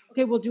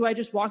 okay, well, do I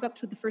just walk up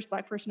to the first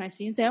Black person I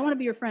see and say, I want to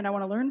be your friend, I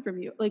want to learn from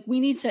you? Like, we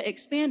need to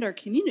expand our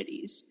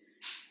communities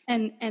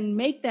and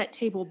make that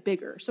table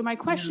bigger. So my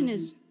question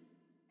is,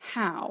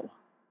 how?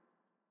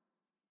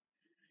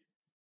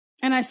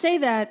 And I say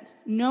that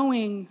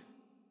knowing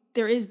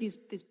there is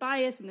this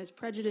bias and this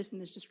prejudice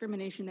and this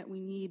discrimination that we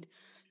need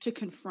to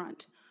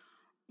confront.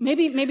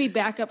 Maybe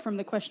back up from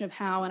the question of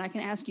how, and I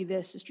can ask you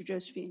this, Sister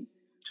Josephine.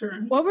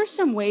 Sure. What were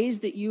some ways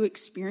that you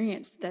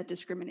experienced that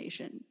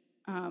discrimination?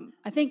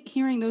 I think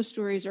hearing those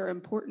stories are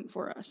important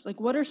for us.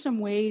 Like, what are some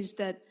ways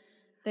that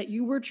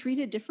you were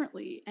treated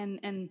differently,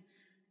 and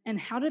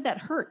how did that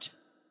hurt?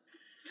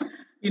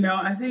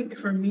 I think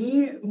for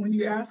me, when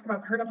you ask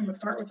about the hurt, I'm going to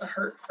start with the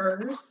hurt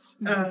first.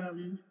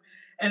 And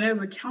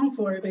as a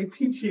counselor, they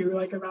teach you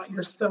like about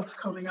your stuff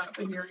coming up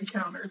in your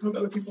encounters with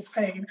other people's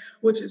pain,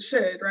 which it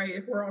should, right?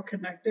 If we're all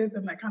connected,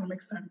 then that kind of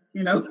makes sense.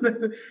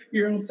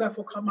 Your own stuff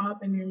will come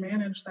up and you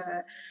manage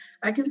that.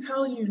 I can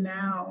tell you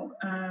now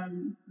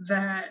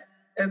that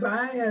as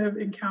I have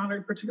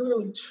encountered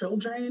particularly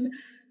children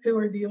who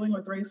are dealing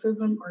with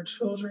racism or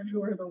children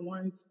who are the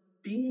ones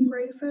being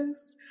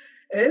racist,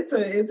 it's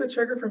a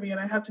trigger for me,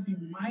 and I have to be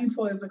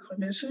mindful as a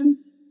clinician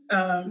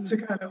to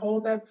kind of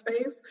hold that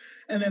space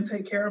and then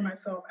take care of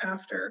myself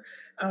after.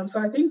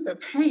 So I think the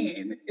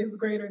pain is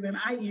greater than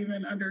I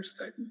even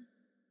understood.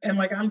 And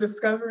like, I'm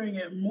discovering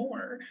it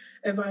more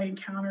as I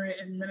encounter it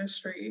in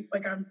ministry.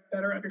 Like, I'm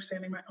better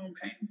understanding my own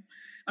pain.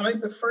 I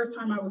think the first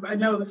time I was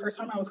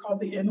called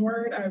the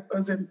N-word, I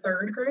was in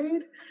third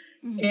grade.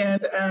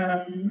 And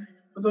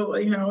was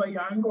a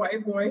young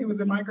white boy. He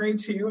was in my grade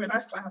too, and I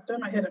slapped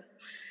him. I hit him,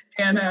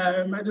 and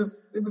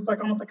it was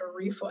like almost like a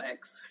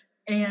reflex.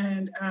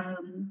 And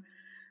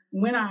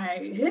when I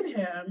hit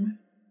him,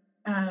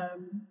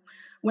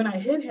 When I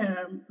hit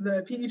him,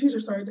 the PE teacher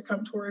started to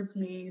come towards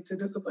me to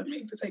discipline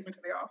me, to take me to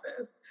the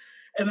office.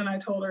 And then I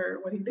told her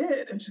what he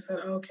did, and she said,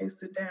 oh, okay,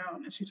 sit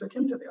down. And she took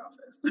him to the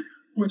office,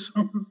 which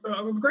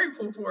I was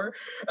grateful for,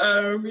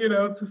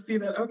 to see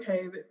that,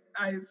 okay,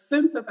 I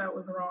sense that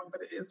was wrong,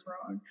 but it is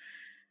wrong.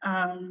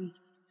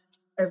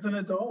 As an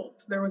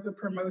adult, there was a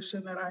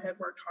promotion that I had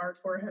worked hard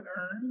for, had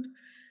earned.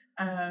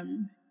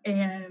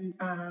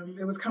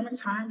 It was coming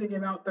time to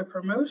give out the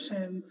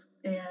promotions,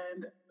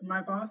 and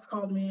my boss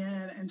called me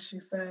in, and she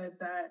said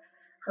that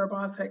her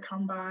boss had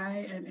come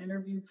by and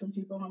interviewed some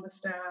people on the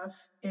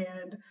staff.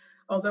 And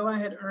although I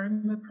had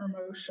earned the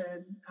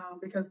promotion,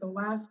 because the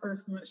last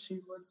person that she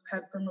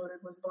had promoted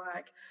was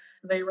Black,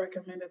 they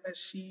recommended that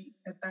she,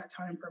 at that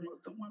time,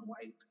 promote someone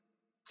white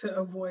to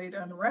avoid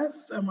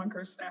unrest among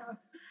her staff.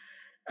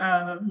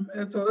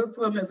 And so that's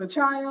one as a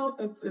child,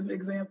 that's an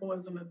example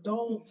as an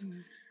adult. Mm-hmm.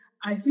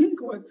 I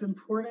think what's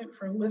important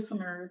for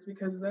listeners,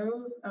 because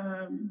those,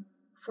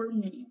 for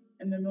me,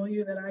 in the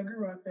milieu that I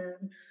grew up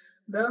in,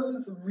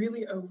 those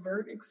really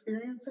overt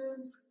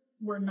experiences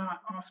were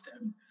not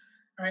often,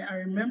 right? I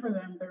remember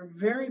them, they're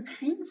very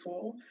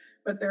painful,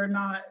 but they're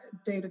not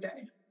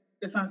day-to-day.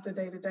 It's not the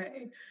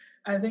day-to-day.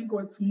 I think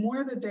what's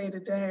more the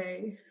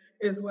day-to-day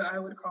is what I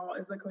would call,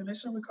 as a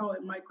clinician, we call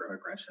it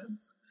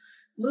microaggressions.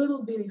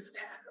 Little bitty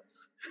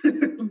stabs,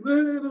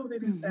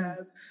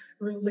 stabs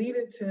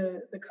related to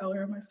the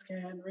color of my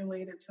skin,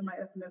 related to my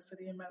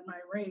ethnicity and my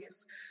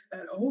race,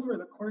 that over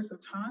the course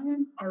of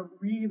time are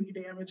really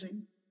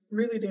damaging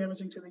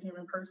to the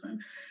human person.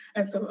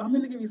 And so I'm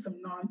going to give you some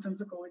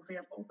nonsensical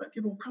examples that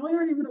people probably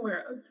aren't even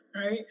aware of,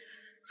 right?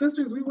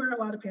 Sisters, we wear a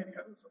lot of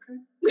pantyhose, okay?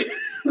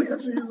 We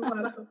have to use a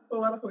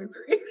lot of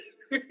hosiery.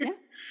 Yeah,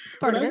 it's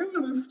part of it. When I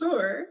go to the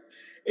store,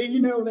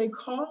 and, they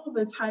call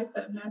the type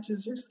that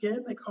matches your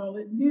skin, they call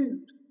it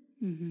nude.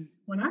 Mm-hmm.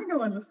 When I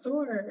go in the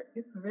store,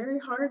 it's very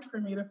hard for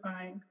me to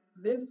find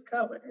this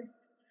color.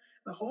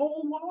 The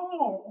whole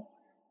wall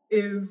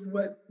is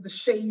what the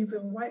shades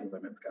of white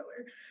women's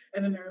color.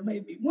 And then there may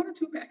be one or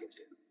two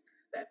packages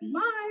that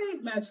might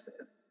match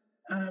this,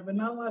 but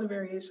not a lot of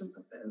variations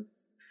of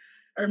this.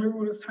 I remember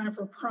when it was time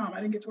for prom,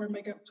 I didn't get to wear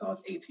makeup until I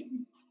was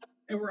 18.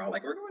 And we're all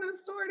like, we're going to the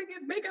store to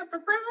get makeup for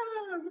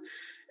prom.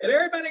 And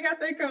everybody got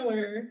their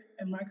color,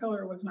 and my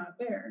color was not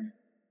there.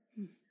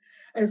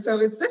 And so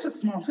it's such a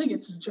small thing.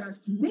 It's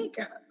just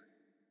makeup.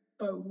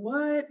 But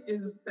what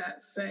is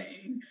that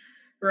saying,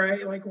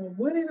 right? Like, well,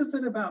 what is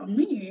it about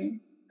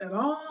me that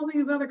all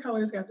these other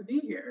colors got to be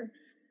here,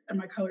 and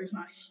my color's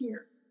not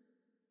here?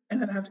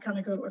 And then I have to kind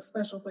of go to a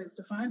special place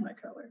to find my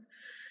color.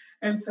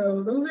 And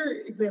so those are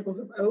examples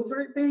of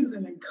overt things,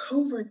 and then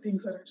covert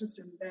things that are just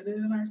embedded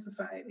in our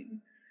society.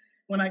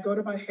 When I go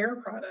to buy hair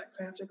products,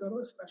 I have to go to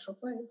a special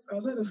place. I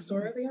was at a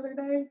store the other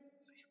day,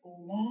 a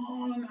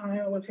long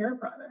aisle of hair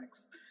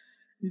products,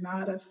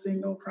 not a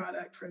single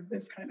product for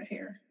this kind of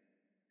hair.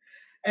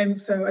 And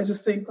so I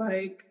just think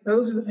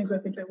those are the things I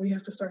think that we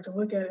have to start to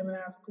look at and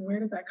ask, where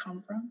did that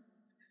come from?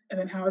 And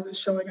then how is it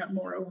showing up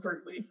more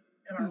overtly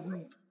in our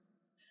world?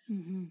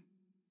 Mm-hmm.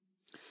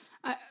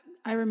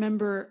 I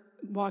remember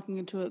walking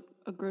into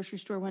a grocery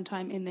store one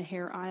time in the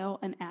hair aisle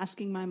and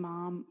asking my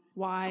mom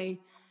why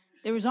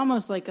there was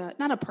almost like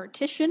not a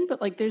partition, but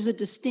there's a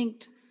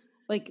distinct,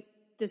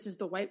 this is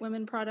the white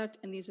women product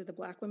and these are the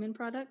Black women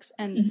products.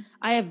 And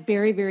I have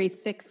very, very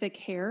thick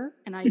hair,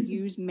 and I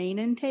use mane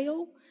and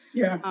tail.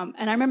 Yeah.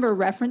 And I remember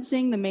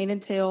referencing the mane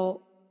and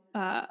tail.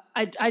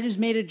 I just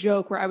made a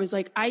joke where I was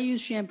like, I use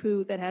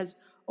shampoo that has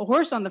a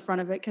horse on the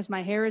front of it because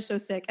my hair is so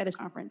thick at a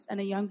conference. And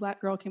a young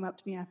Black girl came up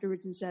to me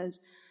afterwards and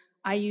says,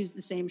 I use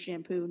the same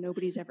shampoo.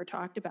 Nobody's ever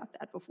talked about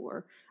that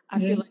before. I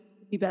feel like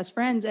we'd be best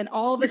friends. And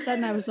all of a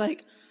sudden I was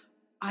like,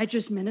 I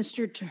just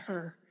ministered to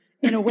her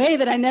in a way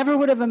that I never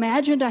would have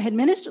imagined I had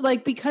ministered,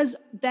 because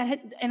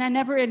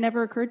it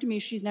never occurred to me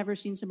she's never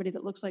seen somebody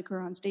that looks like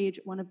her on stage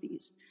at one of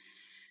these.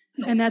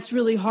 And that's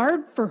really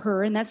hard for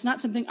her. And that's not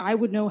something I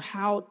would know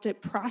how to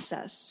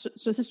process.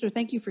 So sister,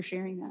 thank you for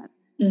sharing that.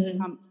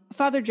 Mm-hmm.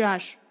 Father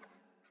Josh,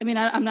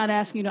 I'm not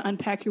asking you to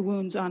unpack your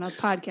wounds on a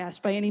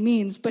podcast by any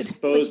means, but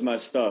expose my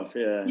stuff.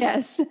 Yeah.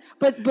 Yes.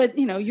 But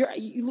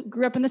you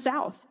grew up in the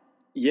South.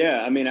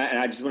 Yeah.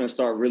 I just want to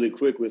start really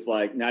quick with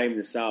not even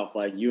the South,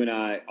 you and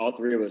I, all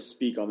three of us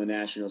speak on the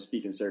national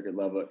speaking circuit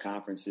level at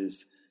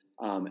conferences.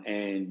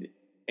 And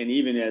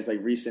even as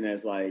recent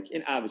as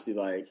and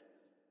obviously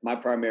my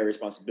primary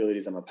responsibility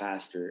is I'm a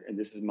pastor, and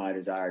this is my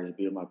desire to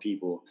be with my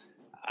people.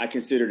 I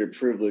consider it a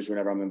privilege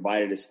whenever I'm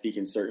invited to speak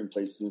in certain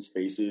places and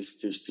spaces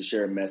to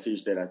share a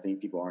message that I think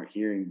people aren't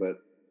hearing.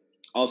 But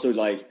also,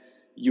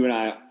 you and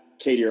I,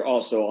 Katie, are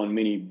also on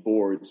many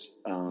boards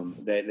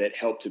that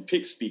help to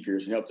pick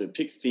speakers and help to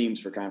pick themes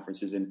for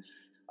conferences. And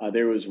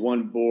there was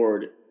one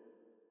board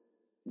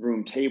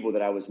room table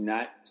that I was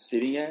not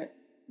sitting at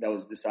that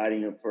was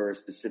deciding for a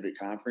specific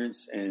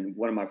conference. And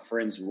one of my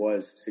friends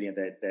was sitting at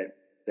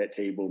that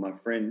table. My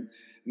friend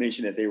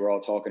mentioned that they were all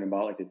talking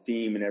about the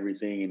theme and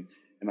everything. And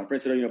my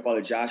friend said,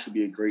 Father Josh would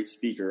be a great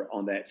speaker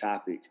on that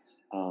topic.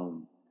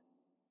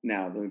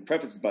 Now, let me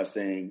preface this by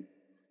saying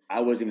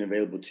I wasn't even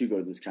available to go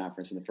to this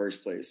conference in the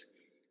first place.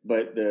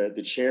 But the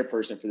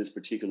chairperson for this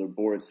particular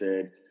board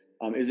said,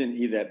 isn't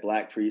he that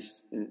black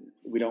priest?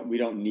 We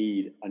don't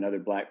need another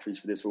black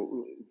priest for this.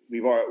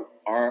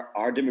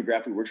 Our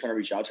demographic we're trying to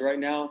reach out to right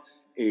now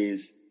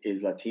is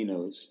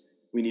Latinos.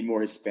 We need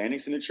more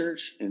Hispanics in the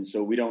church, and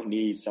so we don't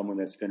need someone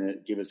that's going to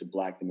give us a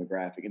black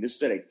demographic. And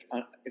this is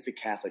it's a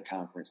Catholic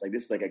conference, like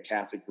this is like a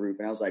Catholic group,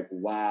 and I was like,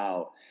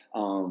 wow.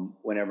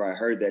 Whenever I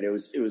heard that, it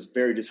was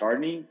very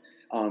disheartening,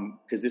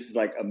 because this is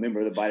like a member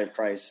of the body of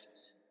Christ.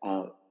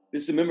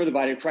 This is a member of the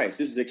body of Christ.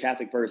 This is a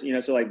Catholic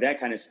person, so like that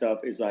kind of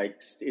stuff is like,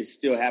 it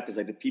still happens.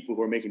 Like the people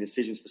who are making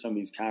decisions for some of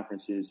these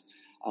conferences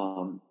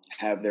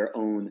have their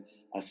own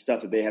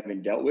stuff that they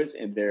haven't dealt with,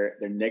 and they're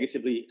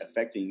negatively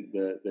affecting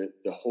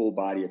the whole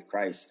body of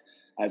Christ.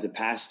 As a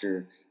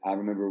pastor, I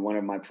remember one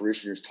of my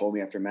parishioners told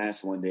me after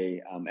Mass one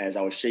day, as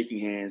I was shaking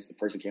hands, the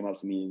person came up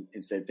to me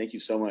and said, "Thank you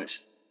so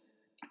much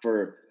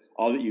for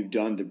all that you've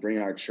done to bring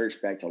our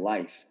church back to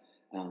life."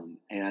 And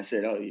I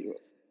said, "Oh,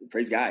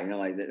 praise God,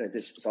 like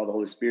this, it's all the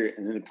Holy Spirit."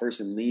 And then the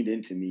person leaned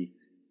into me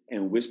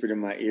and whispered in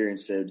my ear and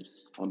said,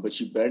 "But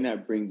you better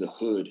not bring the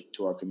hood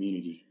to our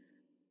community,"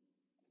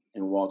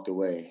 and walked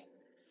away.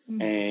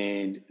 Mm-hmm.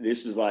 And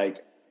this is like,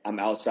 I'm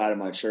outside of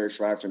my church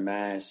right after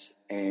Mass,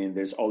 and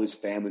there's all these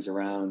families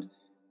around,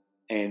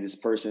 and this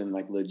person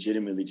like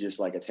legitimately just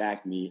like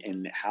attacked me,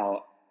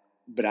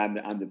 but I'm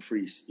the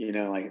priest,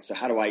 so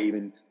how do I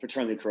even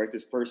fraternally correct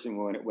this person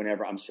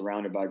whenever I'm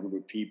surrounded by a group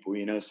of people,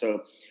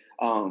 so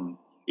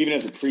even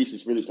as a priest,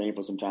 it's really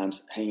painful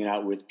sometimes hanging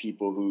out with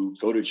people who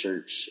go to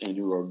church and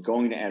who are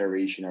going to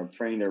adoration or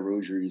praying their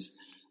rosaries,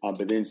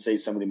 but then say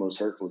some of the most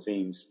hurtful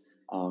things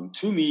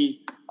to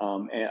me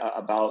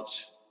about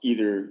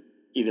either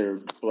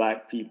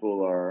black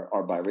people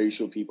or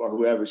biracial people or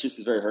whoever. It's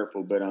just very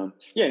hurtful. But and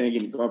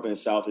again, growing up in the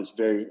South is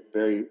very,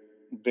 very,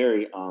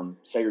 very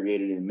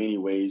segregated in many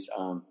ways.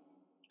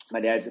 My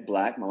dad's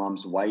black, my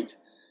mom's white.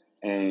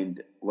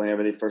 And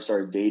whenever they first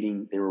started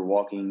dating, they were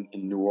walking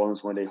in New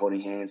Orleans one day holding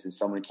hands, and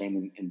someone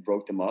came and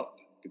broke them up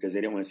because they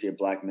didn't want to see a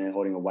black man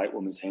holding a white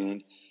woman's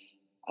hand.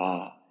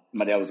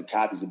 My dad was a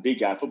cop. He's a big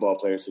guy, football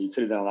player, so he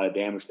could have done a lot of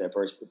damage to that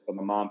person. But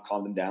my mom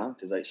calmed him down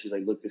because she was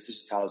like, "Look, this is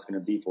just how it's going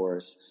to be for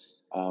us."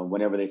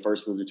 Whenever they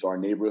first moved into our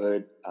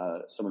neighborhood,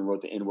 someone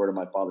wrote the N-word on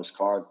my father's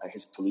car,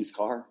 his police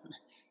car.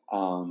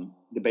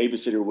 The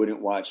babysitter wouldn't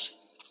watch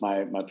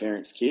my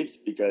parents' kids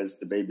because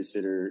the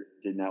babysitter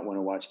did not want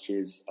to watch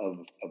kids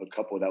of a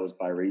couple that was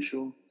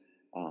biracial.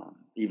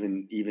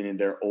 Even in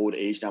their old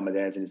age, now my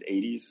dad's in his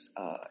 80s.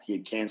 He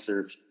had cancer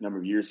a number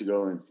of years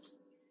ago, and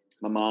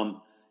my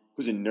mom,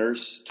 who's a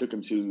nurse, took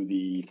him to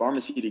the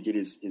pharmacy to get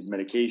his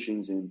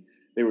medications, and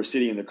they were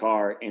sitting in the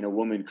car, and a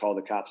woman called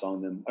the cops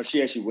on them. Or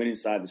she actually went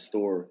inside the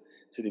store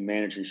to the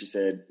manager, and she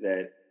said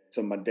that,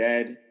 so my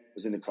dad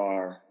was in the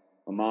car,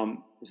 my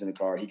mom was in the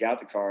car. He got out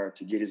the car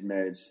to get his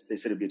meds. They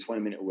said it'd be a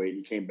 20-minute wait.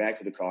 He came back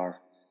to the car.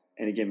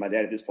 And again, my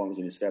dad at this point was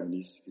in his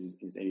 70s, because he's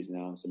in his 80s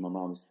now. So my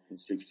mom was in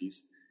his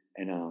 60s.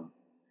 And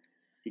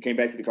he came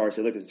back to the car and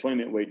said, "Look, it's a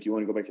 20-minute wait. Do you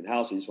want to go back to the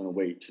house or you just want to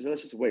wait?" She said,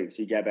 "Let's just wait."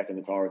 So he got back in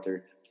the car with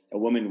her. A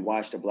woman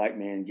watched a black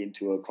man get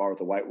into a car with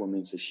a white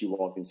woman. So she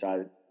walked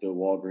inside the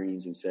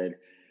Walgreens and said,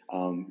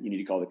 "You need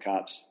to call the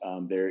cops.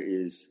 There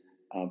is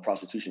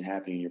prostitution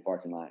happening in your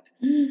parking lot."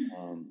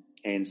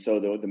 And so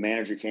the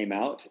manager came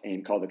out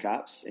and called the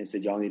cops and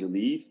said, "Y'all need to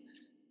leave."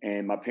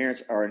 And my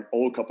parents are an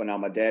old couple now.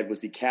 My dad was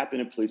the captain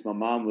of police. My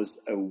mom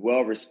was a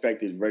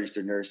well-respected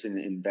registered nurse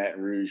in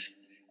Baton Rouge.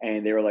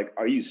 And they were like,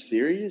 "Are you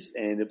serious?"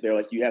 And they're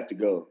like, "You have to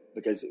go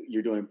because what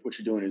you're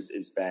doing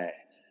is bad."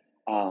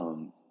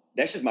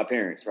 That's just my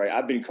parents, right?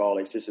 I've been called,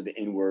 like, sister, the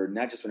N-word,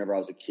 not just whenever I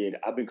was a kid.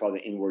 I've been called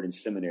the N-word in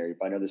seminary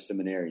by another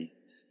seminarian.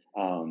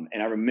 And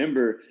I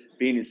remember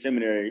being in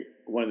seminary,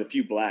 one of the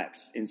few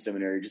blacks in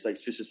seminary, just like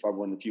sister's probably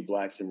one of the few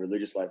blacks in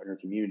religious life in her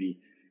community,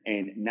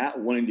 and not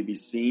wanting to be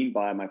seen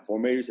by my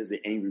formators as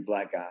the angry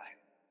black guy.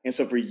 And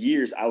so for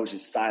years, I was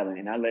just silent,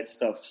 and I let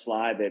stuff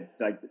slide that,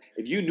 like,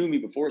 if you knew me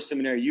before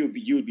seminary, you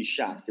would be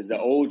shocked, because the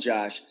old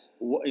Josh,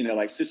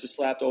 like sister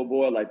slapped old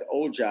boy, like the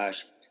old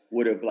Josh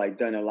would have like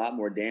done a lot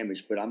more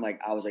damage. But I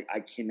was like,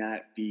 I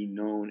cannot be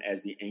known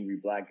as the angry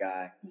black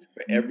guy.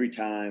 But every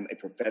time a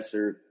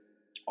professor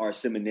or a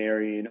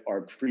seminarian or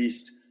a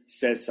priest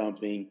says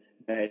something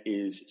that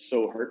is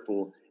so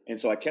hurtful. And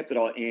so I kept it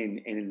all in,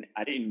 and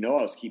I didn't know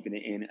I was keeping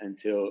it in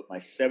until my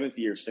 7th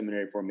year of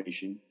seminary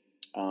formation.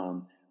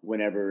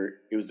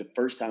 Whenever it was the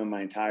first time in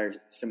my entire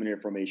seminary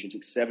formation, it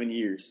took 7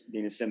 years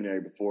being in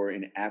seminary before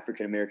an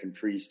African-American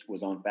priest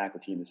was on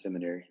faculty in the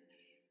seminary.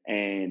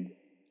 And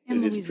in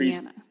this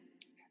Louisiana. priest,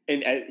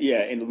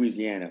 in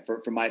Louisiana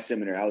for my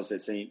seminary. I was at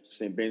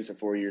St. Ben's for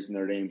 4 years,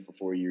 Notre Dame for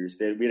 4 years.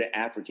 We had an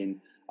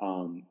African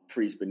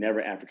priest, but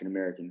never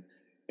African-American.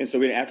 And so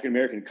we had an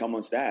African-American come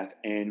on staff,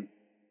 and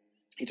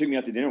he took me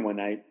out to dinner one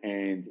night,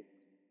 and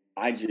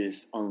I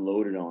just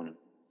unloaded on him.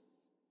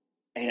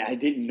 And I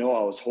didn't know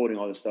I was holding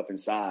all this stuff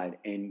inside.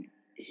 And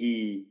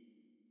he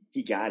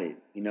got it,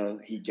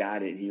 he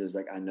got it. He was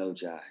like, "I know,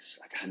 Josh,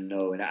 like, I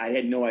know." And I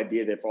had no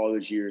idea that for all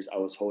those years I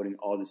was holding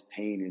all this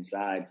pain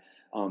inside,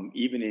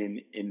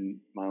 even in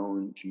my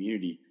own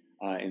community.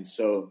 And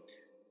so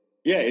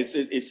Yeah,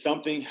 it's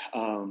something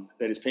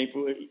that is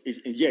painful.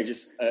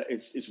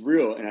 It's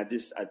real, and I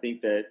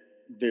think that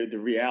the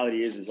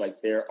reality is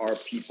like there are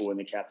people in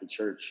the Catholic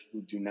Church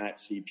who do not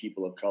see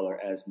people of color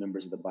as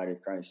members of the body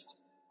of Christ.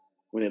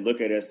 When they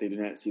look at us, they do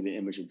not see the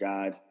image of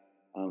God,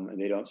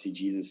 and they don't see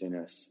Jesus in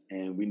us.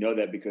 And we know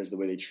that because of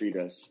the way they treat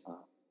us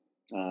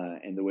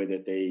and the way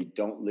that they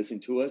don't listen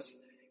to us.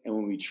 And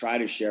when we try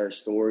to share a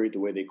story, the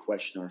way they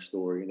question our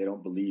story, and they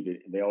don't believe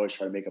it, and they always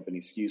try to make up an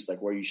excuse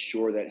like, "Well, are you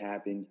sure that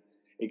happened?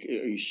 Are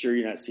you sure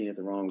you're not seeing it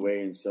the wrong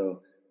way?" And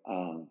so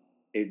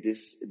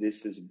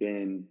this has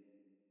been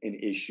an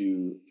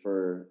issue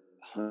for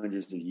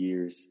hundreds of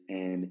years,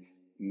 and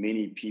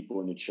many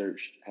people in the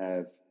church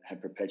have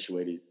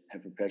perpetuated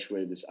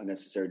this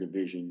unnecessary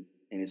division,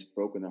 and it's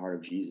broken the heart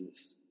of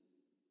Jesus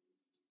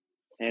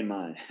and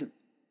mine.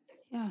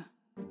 Yeah.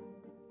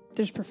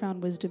 There's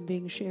profound wisdom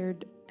being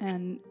shared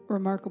and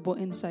remarkable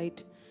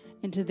insight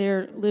into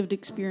their lived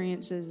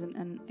experiences.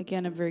 And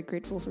again, I'm very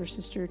grateful for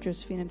Sister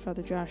Josephine and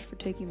Father Josh for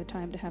taking the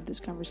time to have this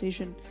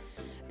conversation.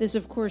 This,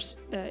 of course,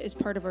 is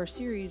part of our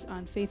series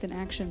on faith in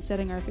action,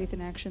 setting our faith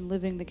in action,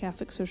 living the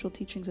Catholic social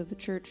teachings of the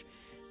Church,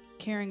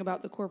 caring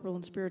about the corporal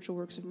and spiritual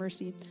works of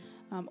mercy,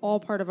 all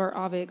part of our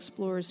Ave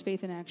Explores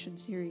Faith in Action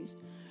series.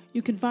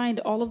 You can find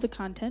all of the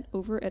content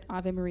over at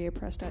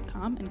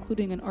AveMariaPress.com,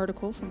 including an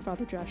article from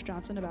Father Josh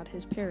Johnson about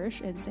his parish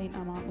in St.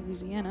 Amant,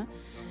 Louisiana,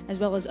 as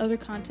well as other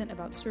content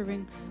about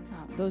serving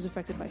those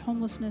affected by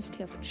homelessness,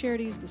 Catholic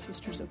Charities, the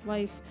Sisters of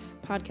Life,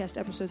 podcast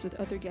episodes with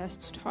other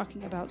guests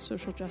talking about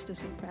social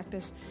justice in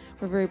practice.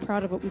 We're very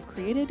proud of what we've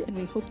created, and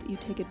we hope that you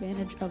take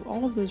advantage of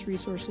all of those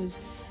resources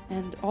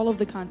and all of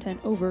the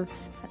content over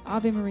at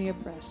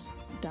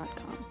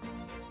AveMariaPress.com.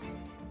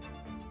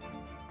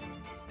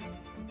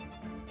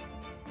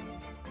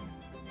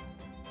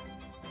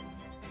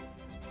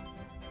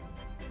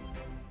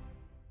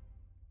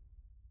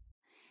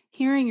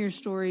 Hearing your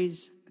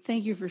stories,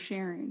 thank you for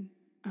sharing.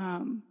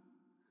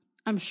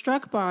 I'm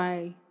struck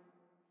by,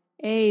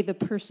 the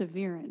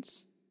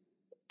perseverance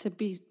to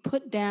be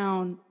put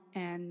down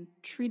and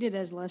treated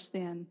as less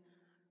than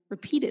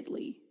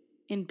repeatedly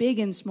in big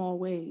and small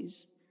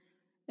ways.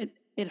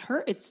 It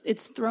hurt.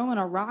 It's throwing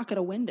a rock at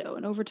a window,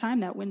 and over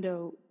time that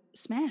window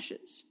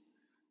smashes,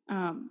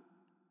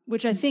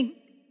 which I think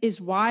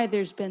is why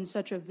there's been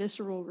such a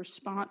visceral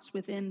response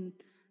within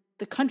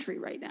the country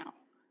right now,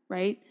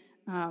 right?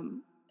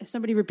 If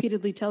somebody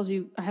repeatedly tells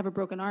you, "I have a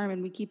broken arm,"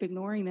 and we keep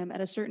ignoring them,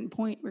 at a certain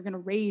point, we're going to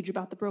rage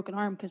about the broken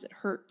arm because it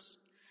hurts.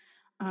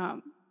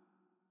 I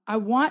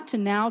want to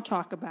now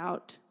talk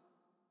about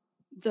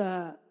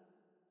the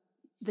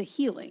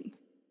healing,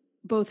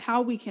 both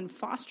how we can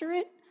foster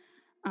it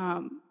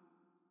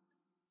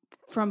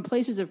from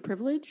places of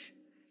privilege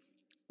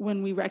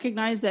when we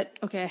recognize that,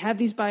 okay, I have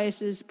these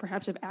biases,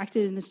 perhaps I've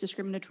acted in this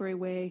discriminatory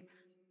way.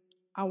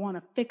 I want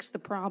to fix the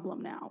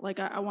problem now. Like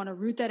I want to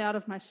root that out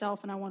of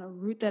myself, and I want to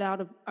root that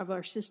out of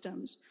our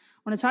systems.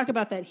 I want to talk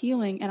about that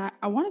healing, and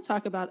I want to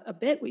talk about a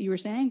bit what you were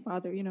saying,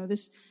 Father. You know,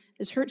 this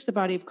hurts the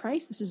body of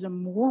Christ. This is a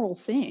moral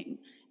thing.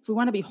 If we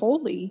want to be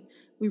holy,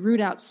 we root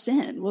out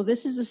sin. Well,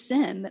 this is a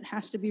sin that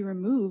has to be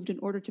removed in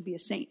order to be a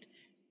saint.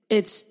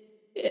 It's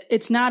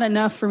not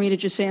enough for me to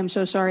just say, "I'm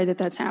so sorry that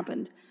that's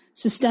happened."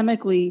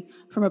 Systemically,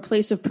 from a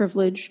place of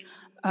privilege,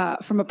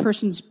 from a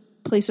person's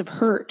place of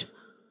hurt,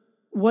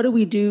 what do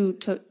we do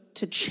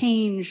to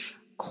change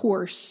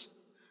course,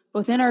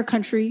 both in our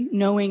country,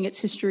 knowing its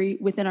history,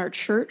 within our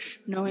church,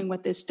 knowing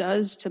what this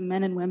does to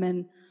men and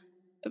women,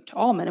 to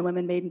all men and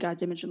women made in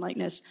God's image and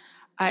likeness?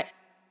 I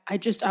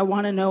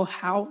want to know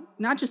how,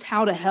 not just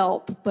how to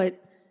help,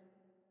 but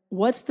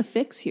what's the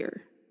fix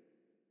here?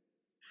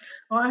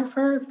 Well,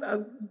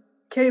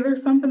 Kay,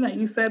 there's something that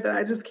you said that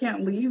I just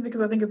can't leave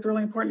because I think it's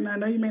really important. I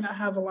know you may not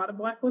have a lot of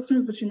Black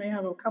listeners, but you may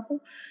have a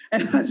couple.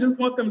 And I just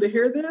want them to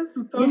hear this.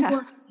 It's so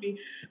important to me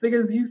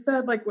because you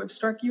said like what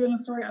struck you in the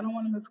story. I don't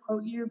want to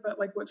misquote you, but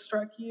like what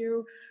struck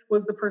you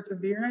was the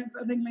perseverance,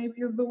 I think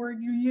maybe is the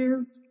word you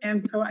used.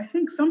 And so I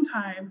think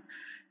sometimes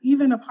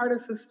even a part of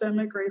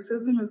systemic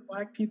racism is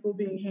Black people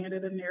being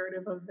handed a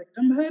narrative of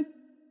victimhood.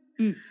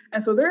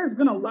 And so there's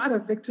been a lot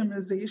of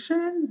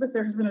victimization, but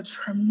there's been a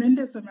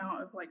tremendous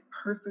amount of like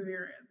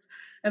perseverance.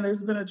 And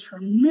there's been a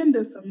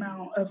tremendous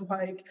amount of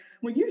like,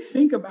 when you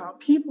think about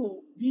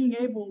people being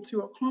able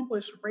to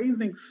accomplish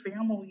raising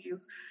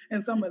families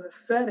in some of the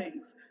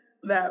settings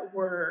that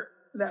were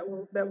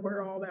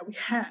all that we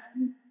had.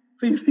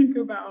 So you think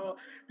about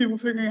people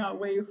figuring out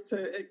ways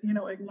to,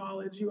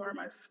 acknowledge you are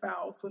my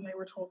spouse when they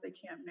were told they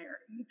can't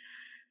marry.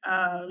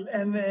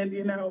 And then,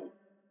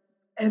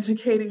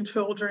 educating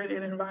children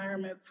in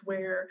environments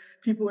where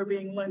people are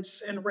being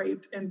lynched and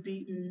raped and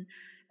beaten,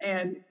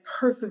 and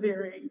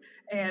persevering,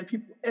 and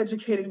people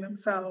educating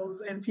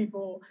themselves, and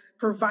people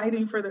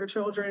providing for their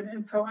children.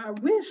 And so I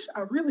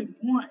really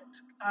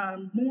want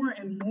more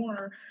and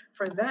more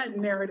for that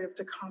narrative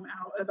to come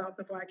out about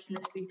the Black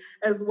community,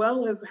 as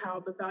well as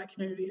how the Black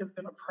community has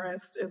been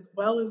oppressed, as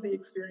well as the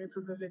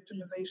experiences of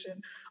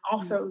victimization,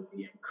 also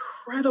the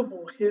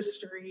incredible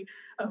history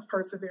of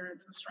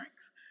perseverance and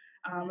strength.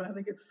 And I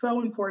think it's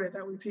so important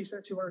that we teach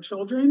that to our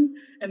children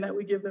and that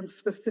we give them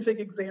specific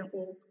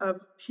examples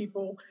of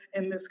people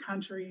in this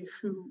country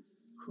who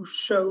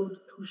show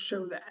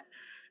that.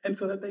 And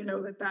so that they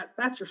know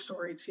that's your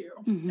story too.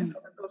 Mm-hmm. And so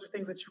that those are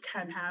things that you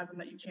can have and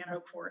that you can't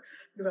hope for.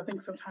 Because I think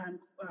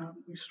sometimes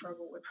we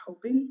struggle with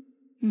hoping.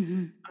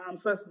 Mm-hmm.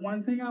 So that's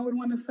one thing I would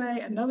want to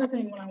say. Another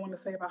thing when I want to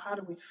say about how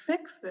do we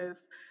fix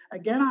this,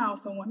 again, I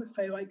also want to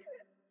say, like,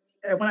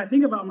 when I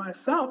think about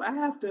myself, I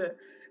have to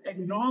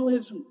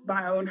acknowledge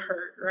my own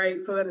hurt, right?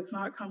 So that it's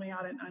not coming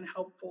out in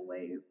unhelpful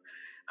ways.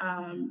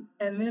 And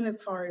then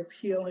as far as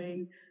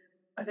healing,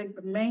 I think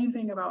the main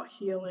thing about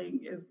healing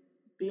is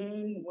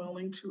being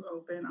willing to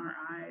open our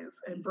eyes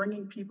and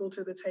bringing people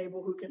to the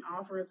table who can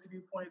offer us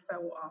viewpoints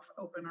that will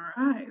open our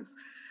eyes.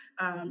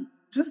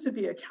 Just to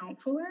be a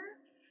counselor,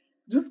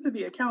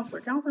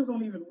 counselors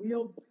don't even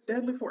wield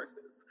deadly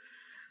forces.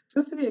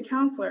 Just to be a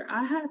counselor,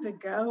 I had to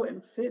go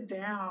and sit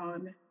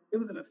down. It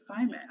was an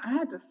assignment. I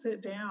had to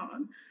sit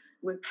down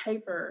with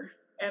paper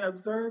and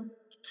observe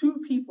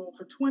two people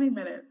for 20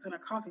 minutes in a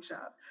coffee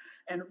shop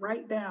and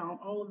write down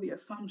all of the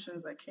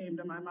assumptions that came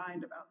to my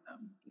mind about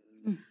them.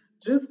 Mm-hmm.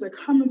 Just to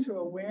come into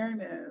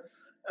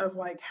awareness of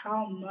like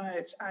how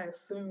much I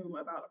assume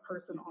about a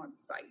person on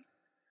site.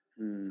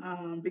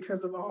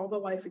 Because of all the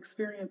life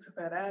experiences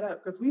that add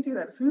up. Because we do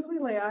that. As soon as we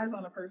lay eyes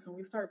on a person,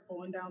 we start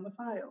pulling down the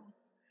file.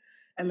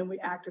 And then we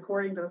act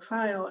according to the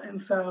file. And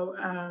so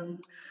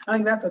I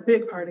think that's a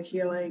big part of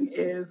healing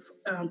is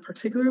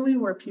particularly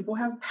where people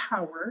have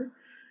power,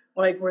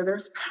 like where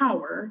there's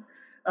power,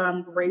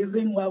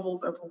 raising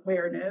levels of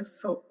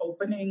awareness. So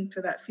opening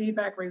to that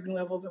feedback, raising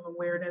levels of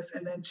awareness,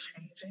 and then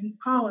changing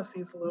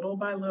policies little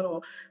by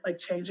little, like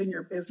changing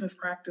your business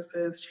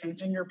practices,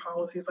 changing your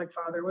policies, like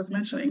Father was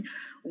mentioning.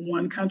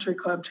 One country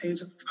club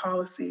changes its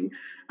policy,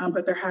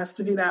 but there has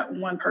to be that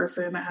one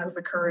person that has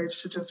the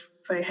courage to just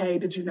say, hey,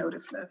 did you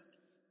notice this?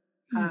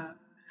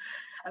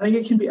 I think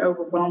it can be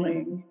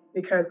overwhelming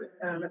because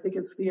I think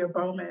it's Theo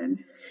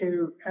Bowman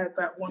who has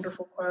that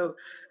wonderful quote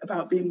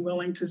about being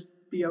willing to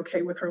be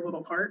okay with her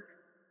little part.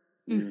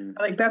 Mm-hmm.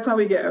 I think that's why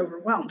we get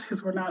overwhelmed,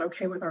 because we're not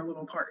okay with our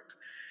little part.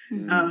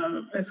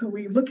 Mm-hmm. And so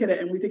we look at it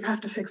and we think, I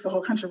have to fix the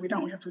whole country. We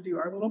don't. We have to do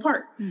our little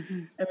part. Mm-hmm.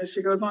 And then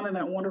she goes on in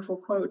that wonderful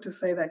quote to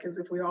say that, because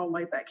if we all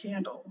light that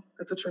candle,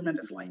 that's a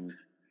tremendous light.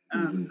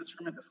 It's a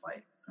tremendous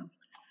light. So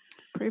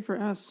pray for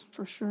us,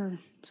 for sure,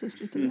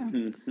 Sister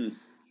Thea.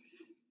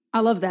 I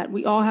love that.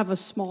 We all have a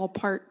small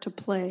part to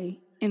play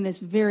in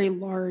this very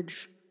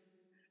large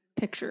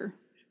picture.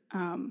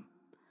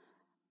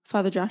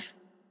 Father Josh?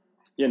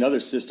 Yeah,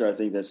 another sister I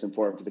think that's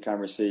important for the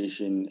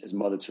conversation is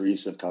Mother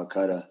Teresa of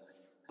Calcutta.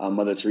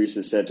 Mother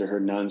Teresa said to her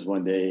nuns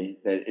one day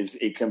that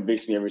it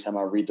convicts me every time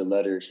I read the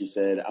letter. She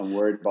said, I'm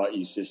worried about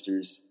you,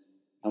 sisters.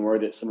 I'm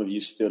worried that some of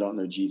you still don't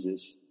know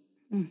Jesus.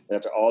 But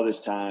after all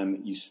this time,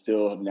 you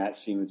still have not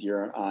seen with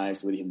your own eyes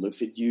the way that he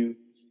looks at you,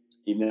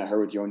 even not heard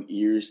with your own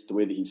ears, the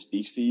way that he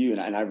speaks to you.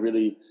 And I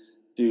really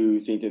do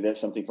think that that's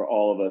something for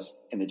all of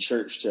us in the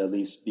church to at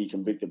least be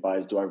convicted by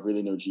is, do I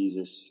really know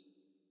Jesus?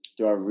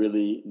 Do I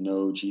really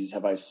know Jesus?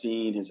 Have I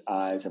seen his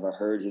eyes? Have I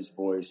heard his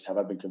voice? Have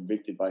I been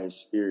convicted by his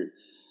spirit?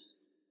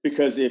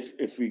 Because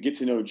if we get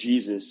to know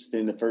Jesus,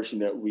 then the first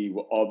thing that we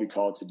will all be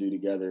called to do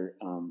together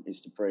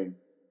is to pray.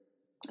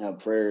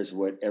 Prayer is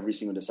what every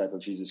single disciple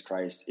of Jesus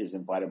Christ is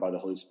invited by the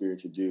Holy Spirit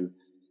to do.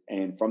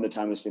 And from the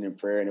time we spend in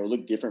prayer, and it will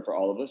look different for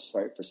all of us,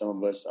 right? For some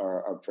of us,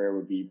 our prayer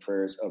would be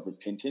prayers of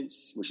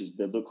repentance, which is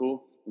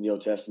biblical. In the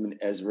Old Testament,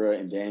 Ezra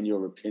and Daniel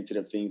repented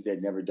of things they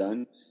had never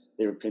done.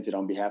 They repented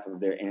on behalf of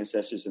their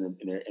ancestors and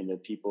the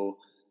people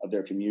of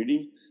their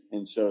community.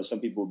 And so some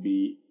people will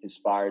be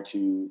inspired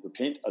to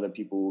repent. Other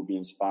people will be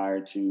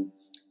inspired to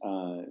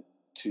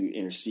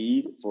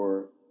intercede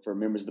for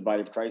members of the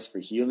body of Christ for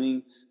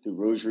healing through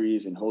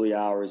rosaries and holy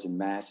hours and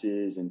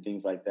masses and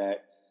things like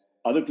that.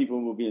 Other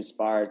people will be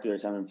inspired through their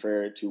time in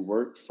prayer to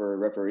work for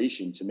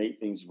reparation, to make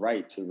things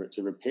right, to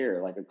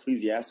repair, like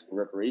ecclesiastical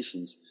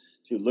reparations,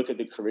 to look at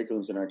the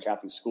curriculums in our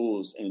Catholic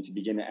schools and to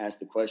begin to ask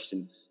the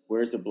question,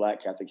 where's the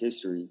Black Catholic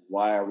history?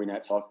 Why are we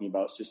not talking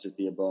about Sister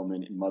Thea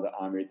Bowman and Mother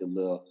Henriette de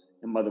Lille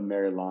and Mother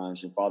Mary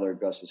Lange and Father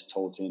Augustus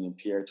Tolton and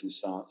Pierre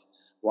Toussaint?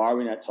 Why are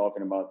we not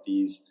talking about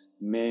these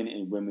men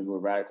and women who are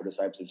radical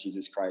disciples of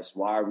Jesus Christ?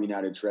 Why are we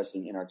not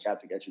addressing in our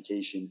Catholic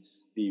education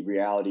the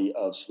reality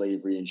of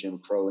slavery and Jim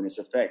Crow and its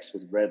effects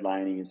with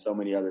redlining and so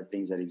many other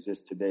things that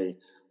exist today?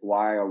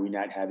 Why are we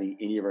not having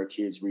any of our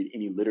kids read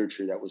any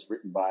literature that was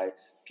written by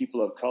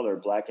people of color,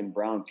 Black and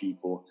brown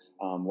people?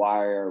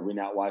 Why are we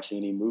not watching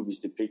any movies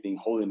depicting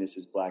holiness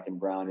as Black and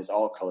brown, as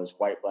all colors,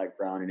 white, Black,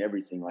 brown, and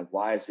everything? Like,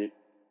 why is it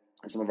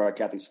in some of our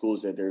Catholic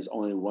schools that there's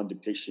only one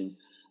depiction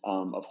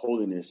of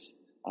holiness?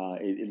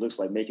 It looks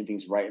like making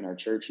things right in our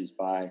churches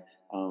by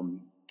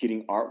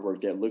getting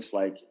artwork that looks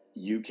like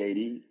you,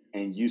 Katie,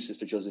 and you,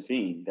 Sister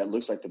Josephine, that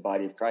looks like the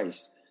body of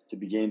Christ, to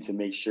begin to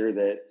make sure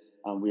that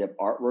we have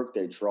artwork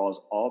that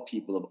draws all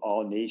people of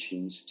all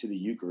nations to the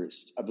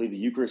Eucharist. I believe the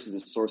Eucharist is a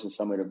source and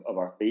summit of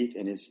our faith,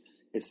 and it's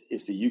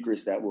the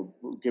Eucharist that will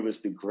give us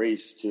the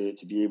grace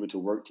to be able to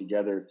work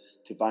together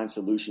to find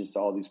solutions to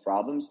all these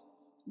problems.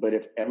 But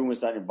if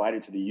everyone's not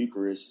invited to the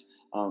Eucharist,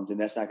 then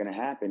that's not going to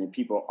happen. And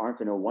people aren't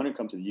going to want to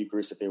come to the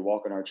Eucharist if they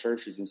walk in our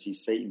churches and see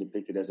Satan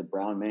depicted as a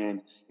brown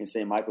man and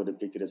St. Michael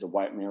depicted as a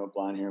white man with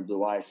blonde hair and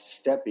blue eyes,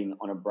 stepping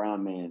on a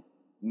brown man,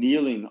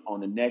 kneeling on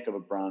the neck of a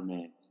brown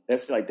man.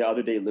 That's like the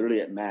other day,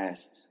 literally at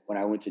Mass, when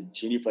I went to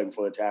genuflect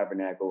before the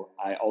tabernacle.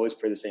 I always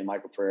pray the St.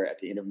 Michael prayer at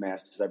the end of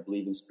Mass because I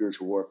believe in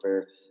spiritual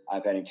warfare.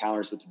 I've had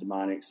encounters with the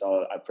demonic,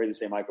 so I pray the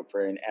St. Michael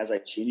prayer. And as I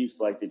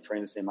genuflected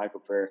praying the St.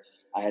 Michael prayer,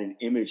 I had an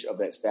image of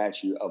that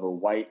statue of a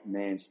white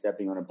man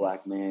stepping on a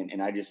black man.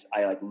 And I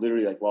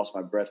literally lost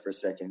my breath for a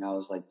second. And I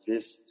was like,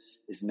 this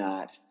is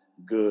not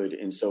good.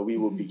 And so we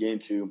will begin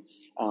to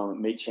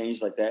make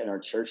change like that in our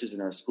churches,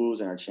 in our schools,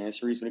 and our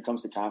chanceries. When it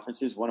comes to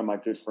conferences, one of my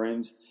good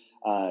friends,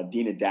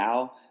 Dina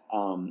Dow,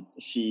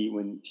 we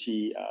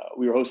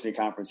were hosting a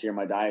conference here in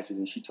my diocese,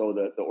 and she told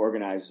the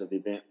organizers of the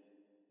event,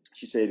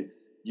 she said,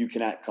 you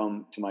cannot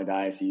come to my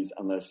diocese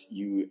unless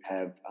you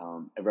have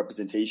a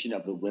representation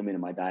of the women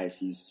in my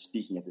diocese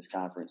speaking at this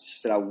conference. She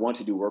said, I want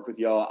to do work with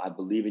y'all. I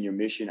believe in your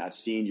mission. I've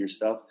seen your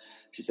stuff.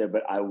 She said,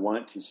 but I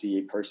want to see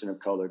a person of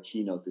color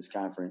keynote this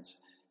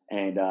conference.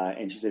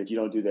 And she said, if you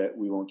don't do that,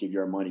 we won't give you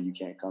our money. You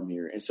can't come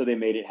here. And so they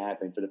made it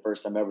happen. For the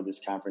first time ever, this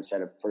conference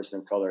had a person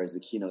of color as the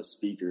keynote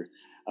speaker,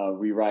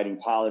 rewriting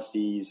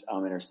policies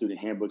in our student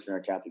handbooks in our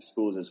Catholic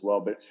schools as well.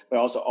 But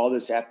also all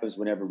this happens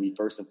whenever we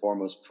first and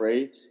foremost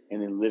pray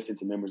and then listen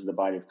to members of the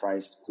body of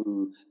Christ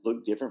who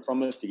look different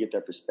from us to get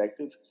their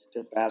perspective,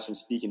 to fast from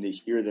speaking, to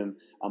hear them,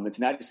 and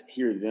to not just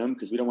hear them,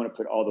 because we don't want to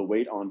put all the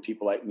weight on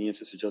people like me and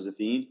Sister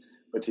Josephine,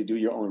 but to do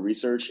your own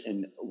research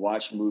and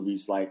watch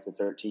movies like The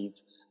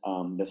 13th,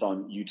 that's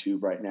on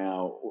YouTube right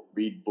now.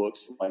 Read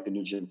books like The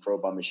New Jim Crow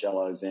by Michelle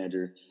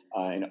Alexander,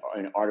 and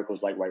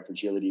articles like White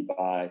Fragility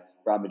by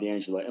Robin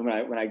DiAngelo. And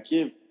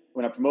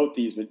when I promote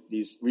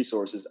these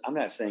resources, I'm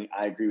not saying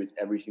I agree with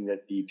everything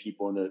that the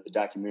people in the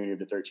documentary of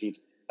The 13th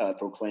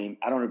proclaim.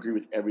 I don't agree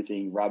with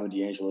everything Robin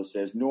DiAngelo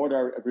says, nor do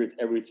I agree with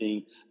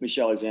everything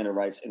Michelle Alexander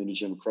writes in The New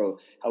Jim Crow.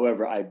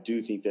 However, I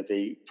do think that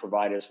they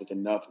provide us with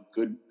enough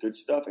good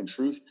stuff and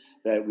truth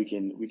that we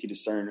can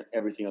discern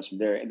everything else from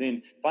there. And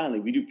then finally,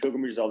 we do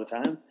pilgrimages all the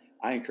time.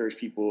 I encourage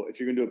people, if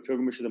you're going to do a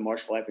pilgrimage to the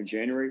March for Life in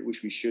January,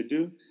 which we should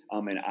do,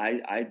 and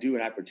I do,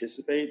 and I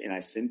participate, and I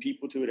send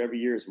people to it every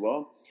year as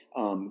well,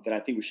 then I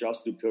think we should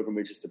also do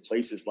pilgrimages to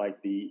places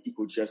like the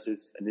Equal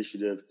Justice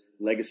Initiative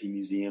Legacy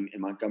Museum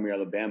in Montgomery,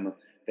 Alabama,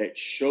 that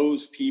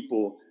shows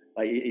people,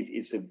 like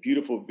it's a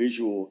beautiful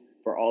visual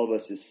for all of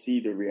us to see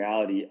the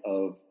reality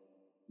of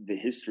the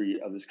history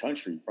of this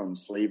country, from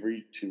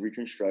slavery to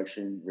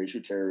Reconstruction,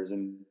 racial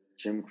terrorism,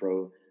 Jim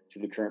Crow, to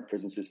the current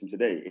prison system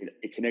today.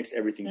 It connects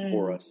everything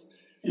for us.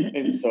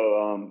 And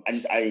so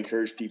I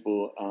encourage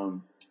people,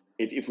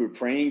 if we're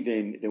praying,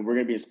 then we're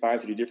going to be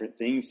inspired to do different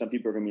things. Some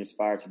people are going to be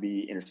inspired to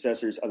be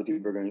intercessors. Other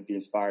people are going to be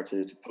inspired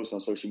to post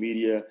on social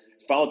media,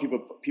 follow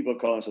people of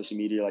color on social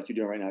media like you're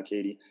doing right now,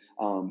 Katie.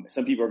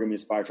 Some people are going to be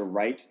inspired to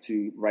write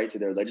to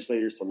their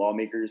legislators, to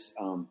lawmakers,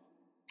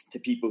 to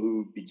people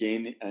who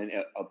begin and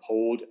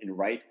uphold and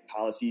write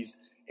policies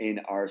in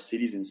our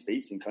cities and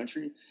states and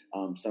country.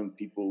 Some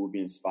people will be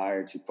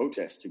inspired to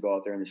protest, to go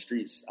out there in the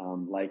streets,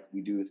 like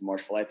we do with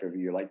March for Life every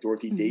year, like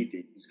Dorothy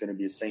Day, who's going to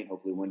be a saint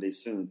hopefully one day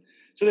soon.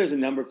 So there's a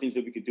number of things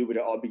that we could do, but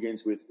it all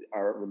begins with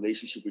our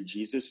relationship with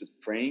Jesus, with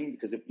praying,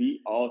 because if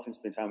we all can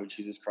spend time with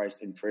Jesus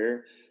Christ in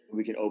prayer,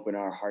 we can open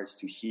our hearts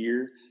to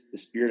hear the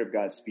Spirit of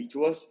God speak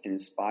to us and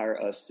inspire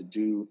us to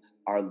do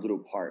our little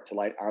part, to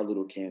light our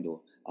little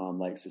candle,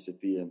 like Sister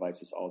Thea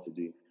invites us all to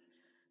do.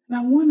 And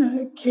I want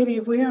to, Katie,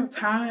 if we have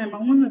time, I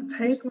want to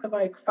take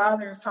what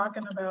Father is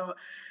talking about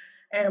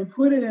and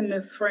put it in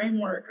this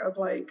framework of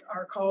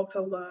our call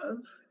to love.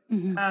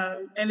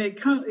 And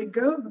it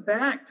goes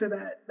back to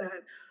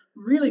that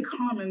really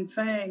common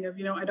saying of,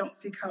 I don't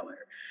see color.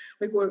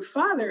 Like what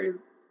Father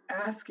is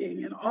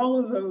asking, and all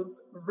of those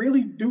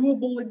really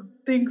doable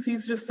things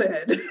he's just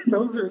said,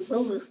 those are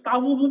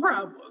solvable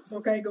problems.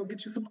 Okay, go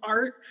get you some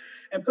art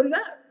and put it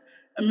up.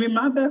 I mean,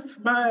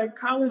 my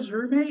college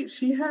roommate,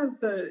 she has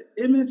the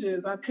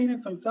images. I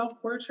painted some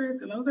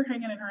self-portraits, and those are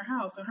hanging in her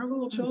house. And her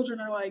little children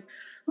are like,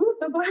 who's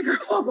the black girl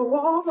on the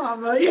wall,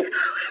 Mama? They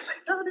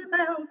don't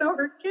even know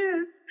her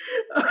kids.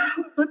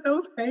 But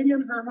those hang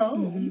in her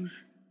home.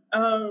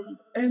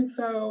 And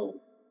so,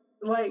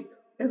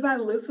 as I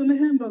listen to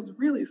him, those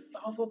really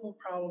solvable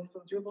problems,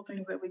 those doable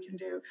things that we can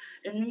do,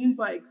 it means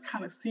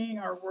kind of seeing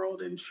our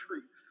world in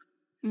truth.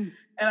 And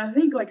I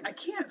think I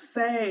can't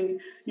say,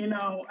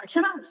 I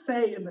cannot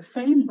say in the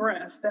same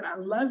breath that I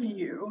love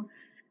you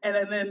and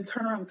then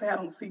turn around and say, I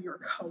don't see your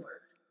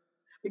color,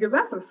 because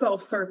that's a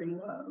self-serving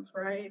love,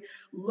 right?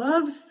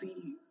 Love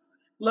sees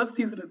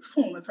in its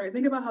fullness, right?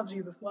 Think about how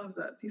Jesus loves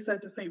us. He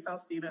said to St.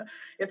 Faustina,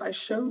 if I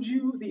showed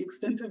you the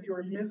extent of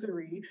your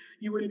misery,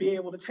 you wouldn't be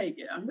able to take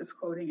it. I'm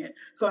misquoting it.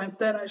 So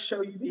instead, I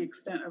show you the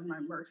extent of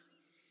my mercy.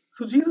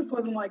 So Jesus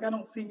wasn't like, I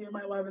don't see you,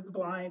 my love is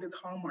blind, it's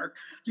Hallmark.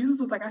 Jesus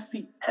was like, I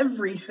see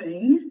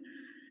everything.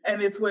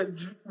 And it's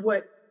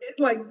what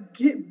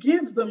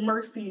gives the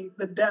mercy,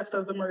 the depth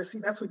of the mercy.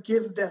 That's what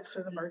gives depth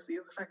to the mercy,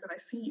 is the fact that I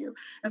see you.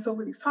 And so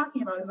what he's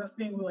talking about is us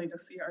being willing to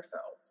see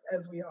ourselves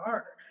as we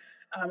are,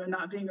 and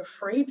not being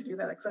afraid to do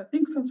that. Because I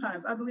think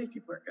sometimes I believe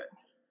people are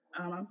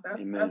good.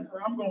 That's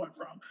where I'm going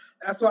from.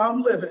 That's where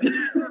I'm living.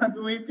 I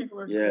believe people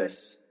are good.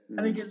 Yes.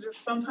 I think it's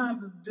just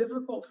sometimes it's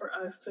difficult for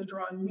us to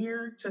draw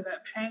near to that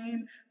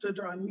pain, to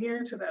draw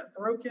near to that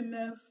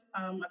brokenness.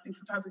 I think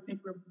sometimes we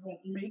think we won't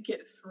make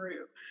it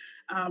through,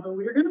 but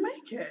we're going to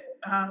make it.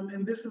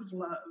 And this is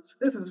love.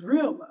 This is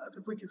real love.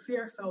 If we can see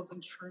ourselves in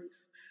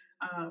truth,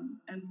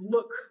 and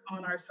look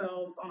on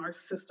ourselves, on our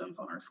systems,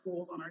 on our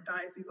schools, on our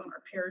dioceses, on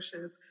our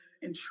parishes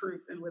in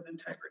truth and with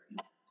integrity.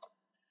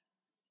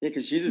 Yeah,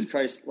 because Jesus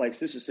Christ, like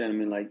Sister said, I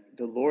mean, like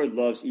the Lord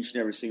loves each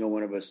and every single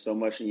one of us so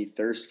much, and he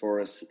thirsts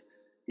for us.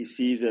 He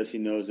sees us, he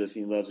knows us,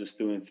 he loves us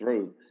through and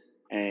through.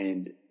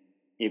 And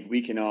if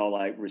we can all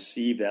like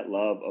receive that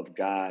love of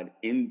God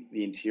in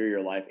the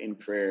interior life, in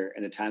prayer,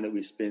 and the time that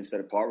we spend set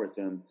apart with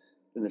him,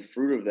 then the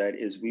fruit of that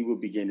is we will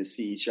begin to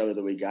see each other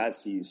the way God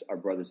sees our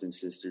brothers and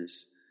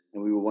sisters.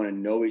 And we will want to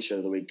know each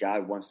other the way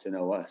God wants to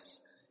know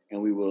us.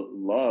 And we will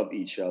love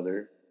each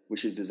other,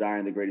 which is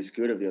desiring the greatest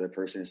good of the other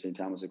person, as St.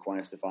 Thomas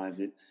Aquinas defines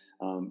it,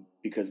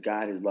 because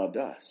God has loved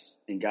us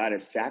and God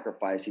has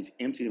sacrificed. He's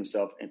emptied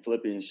himself. In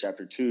Philippians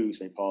chapter 2,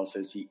 St. Paul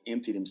says he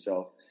emptied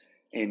himself.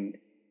 And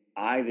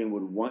I then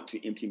would want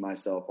to empty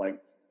myself.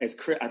 Like I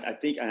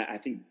think, can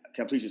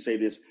I please just say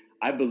this?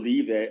 I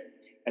believe that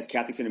as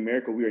Catholics in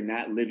America, we are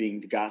not living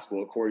the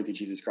gospel according to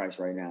Jesus Christ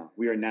right now.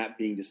 We are not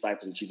being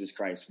disciples of Jesus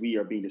Christ. We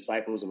are being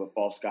disciples of a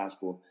false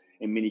gospel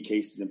in many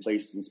cases and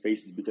places and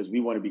spaces, because we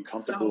want to be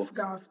comfortable.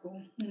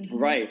 Self-gospel. Mm-hmm.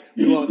 Right.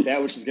 We want that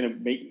which is going to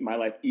make my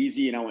life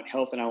easy, and I want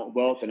health, and I want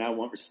wealth, and I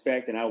want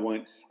respect, and I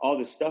want all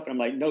this stuff. And I'm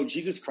like, no,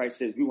 Jesus Christ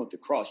says we want the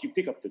cross. You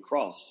pick up the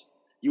cross.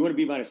 You want to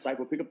be my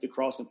disciple, pick up the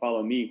cross and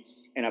follow me.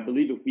 And I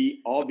believe if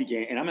we all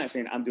began, and I'm not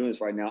saying I'm doing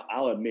this right now,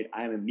 I'll admit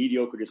I am a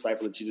mediocre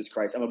disciple of Jesus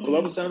Christ. I'm a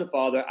beloved son of the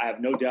Father. I have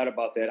no doubt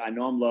about that. I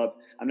know I'm loved.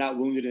 I'm not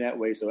wounded in that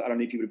way, so I don't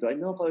need people to be like,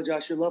 no, Father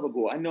Josh, you're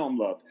lovable. I know I'm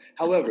loved.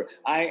 However,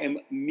 I am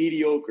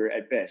mediocre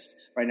at best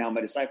right now in my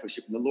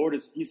discipleship. And the Lord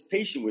he's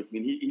patient with me.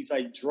 And he's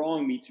like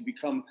drawing me to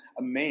become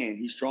a man.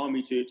 He's drawing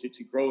me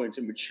to grow and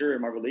to mature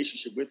in my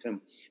relationship with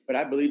him. But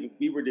I believe if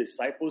we were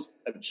disciples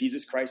of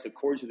Jesus Christ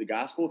according to the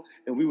gospel,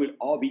 then we would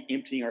all be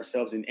emptying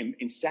ourselves and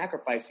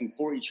sacrificing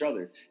for each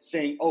other,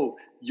 saying, oh,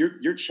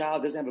 your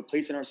child doesn't have a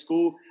place in our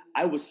school.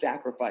 I will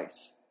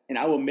sacrifice and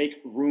I will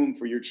make room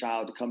for your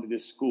child to come to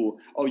this school.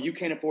 Oh, you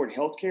can't afford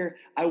healthcare?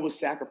 I will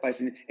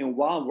sacrifice. And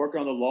while I'm working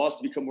on the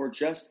laws to become more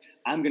just,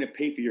 I'm going to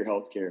pay for your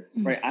healthcare,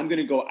 right? I'm going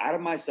to go out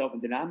of myself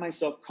and deny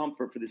myself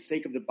comfort for the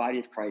sake of the body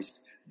of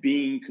Christ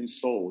being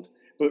consoled.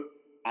 But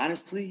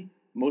honestly,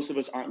 most of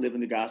us aren't living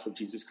the gospel of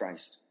Jesus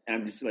Christ. And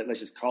I'm just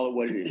let's just call it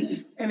what it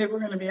is. And if we're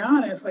going to be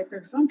honest, like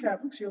there's some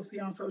Catholics you'll see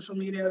on social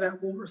media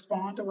that will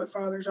respond to what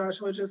Father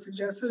Joshua just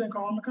suggested and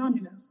call him a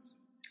communist.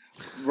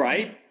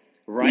 Right.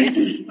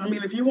 I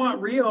mean, if you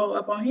want real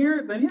up on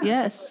here, then yeah.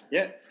 Yes.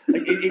 Yeah.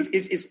 Like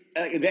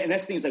and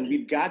that's the thing is like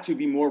we've got to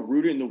be more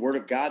rooted in the Word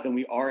of God than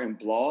we are in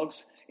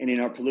blogs and in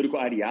our political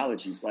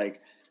ideologies. Like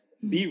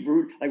be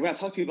rooted. Like when I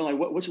talk to people, I'm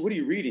like, what are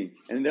you reading?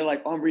 And they're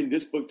like, oh, I'm reading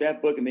this book,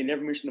 that book, and they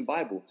never mention the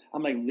Bible.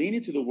 I'm like, lean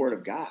into the Word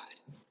of God.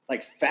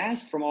 Like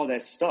fast from all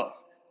that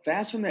stuff.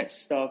 Fast from that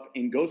stuff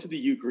and go to the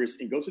Eucharist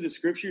and go to the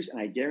Scriptures,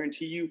 and I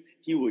guarantee you,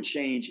 He will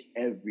change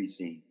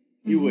everything.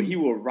 He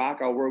will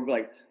rock our world.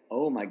 Like,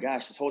 oh my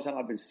gosh, this whole time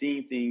I've been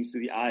seeing things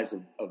through the eyes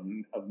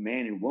of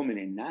man and woman,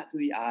 and not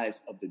through the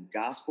eyes of the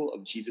gospel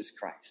of Jesus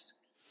Christ.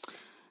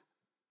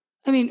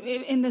 I mean,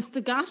 in this,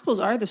 the Gospels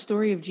are the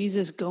story of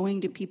Jesus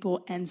going to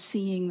people and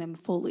seeing them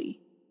fully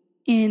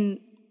in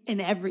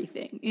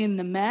everything, in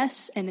the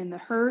mess and in the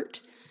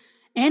hurt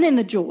and in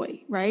the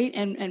joy, right?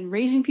 And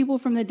raising people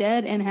from the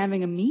dead and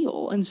having a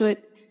meal. And so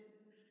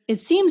it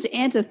seems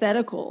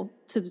antithetical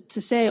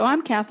to say, oh,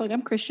 I'm Catholic,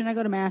 I'm Christian, I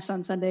go to Mass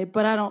on Sunday,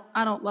 but I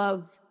don't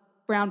love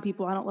brown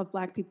people, I don't love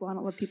Black people, I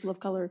don't love people of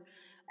color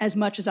as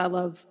much as I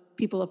love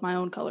people of my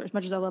own color, as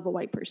much as I love a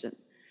white person.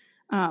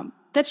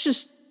 That's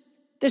just,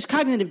 there's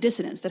cognitive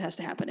dissonance that has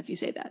to happen if you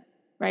say that,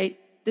 right?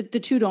 The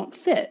two don't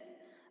fit.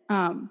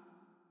 I'm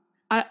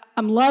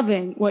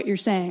loving what you're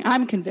saying.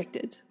 I'm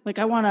convicted. Like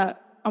I want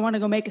to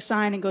go make a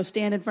sign and go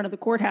stand in front of the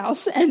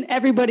courthouse and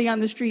everybody on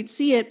the street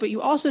see it. But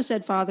you also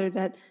said, Father,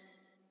 that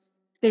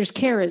there's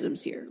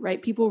charisms here,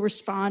 right? People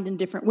respond in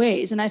different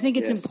ways. And I think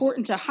it's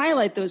important to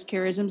highlight those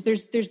charisms.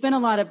 There's been a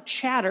lot of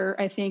chatter,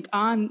 I think,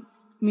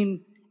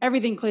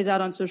 everything plays out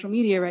on social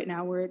media right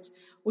now where it's,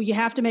 well, you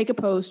have to make a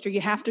post or you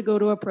have to go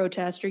to a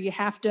protest or you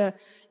have to,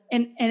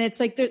 and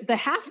it's like the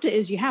have to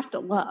is you have to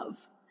love.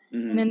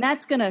 Mm-hmm. And then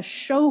that's going to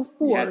show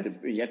forth.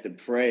 You have to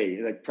pray.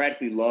 Like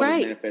practically love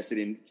is manifested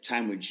in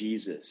time with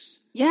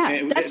Jesus. Yeah,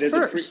 and that's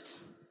first.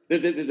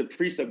 There's a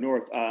priest up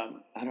north, I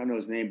don't know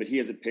his name, but he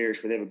has a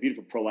parish where they have a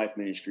beautiful pro-life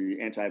ministry,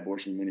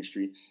 anti-abortion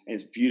ministry, and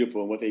it's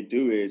beautiful. And what they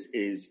do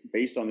is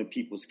based on the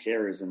people's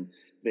charism,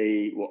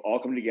 they will all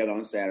come together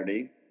on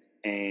Saturday,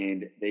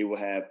 and they will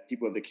have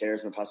people of the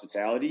charism of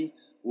hospitality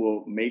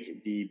will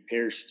make the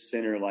parish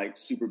center like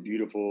super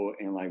beautiful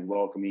and like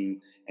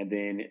welcoming. And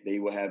then they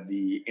will have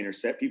the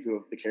people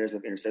of the charism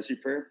of intercessory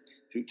prayer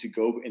to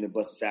go in the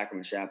Blessed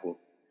Sacrament Chapel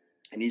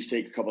and each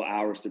take a couple of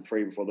hours to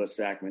pray before the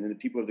sacrament. And then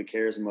the people of the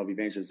charism of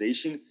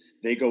evangelization,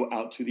 they go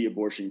out to the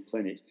abortion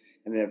clinic.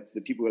 And then the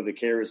people of the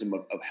charism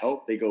of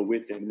help, they go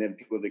with them. And then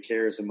people of the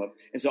charism of,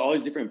 and so all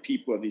these different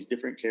people of these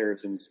different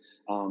charisms.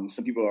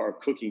 Some people are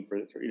cooking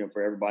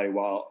for everybody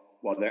while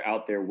they're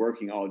out there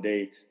working all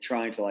day,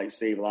 trying to like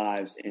save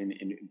lives and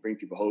bring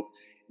people hope.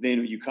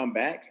 Then you come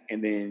back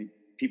and then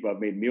people have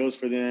made meals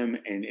for them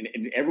and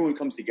everyone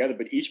comes together,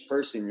 but each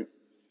person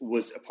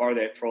was a part of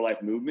that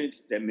pro-life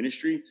movement, that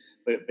ministry,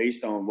 but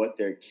based on what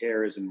their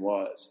charism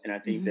was. And I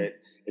think that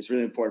it's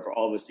really important for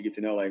all of us to get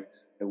to know, like,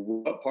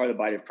 what part of the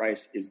body of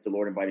Christ is the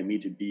Lord inviting me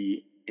to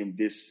be in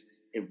this,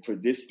 for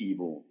this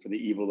evil, for the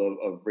evil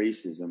of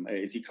racism?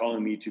 Is he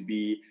calling me to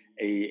be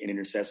an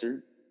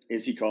intercessor?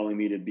 Is he calling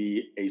me to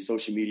be a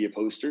social media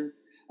poster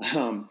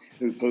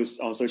who posts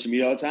on social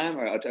media all the time,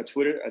 or a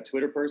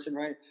Twitter person,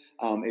 right?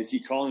 Is he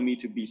calling me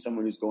to be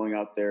someone who's going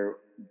out there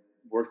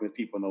working with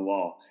people in the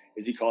law?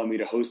 Is he calling me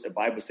to host a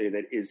Bible study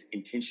that is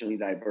intentionally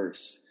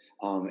diverse?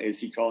 Is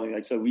he calling,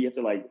 like, so we have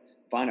to like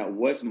find out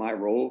what's my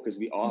role, because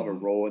we all have a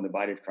role in the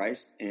body of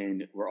Christ,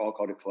 and we're all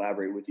called to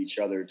collaborate with each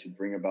other to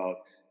bring about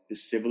the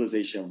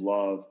civilization of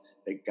love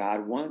that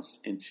God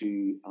wants, and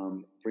to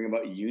bring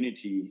about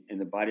unity in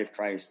the body of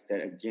Christ.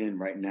 That, again,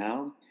 right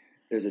now,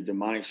 there's a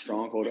demonic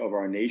stronghold over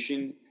our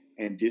nation,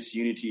 and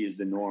disunity is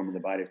the norm in the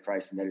body of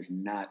Christ, and that is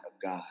not of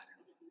God.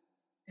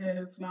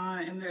 It's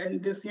not,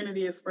 and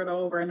disunity is spread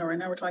over. I know right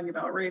now we're talking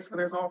about race, but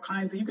there's all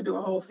kinds of, you could do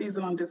a whole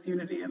season on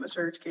disunity in the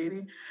church,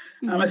 Katie.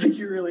 I think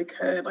you really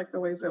could, like the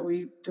ways that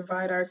we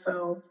divide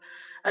ourselves.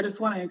 I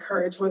just want to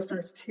encourage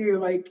listeners too,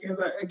 like,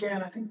 because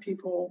again, I think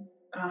people,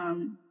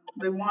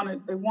 they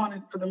want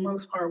to, for the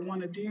most part,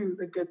 want to do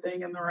the good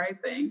thing and the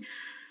right thing.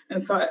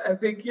 And so I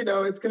think,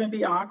 it's going to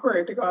be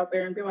awkward to go out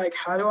there and be like,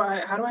 how do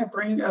I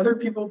bring other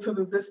people to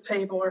this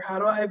table, or how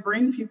do I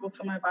bring people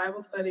to my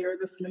Bible study or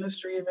this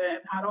ministry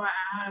event? How do I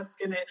ask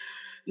and it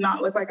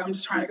not look like I'm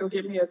just trying to go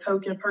get me a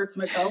token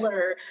person of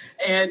color,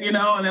 and and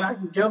then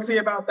I'm guilty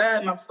about that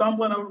and I'm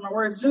stumbling over my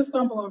words? Just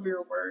stumble over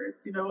your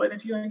words, and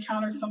if you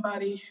encounter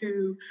somebody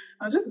who,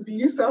 just be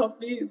yourself,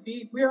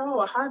 we're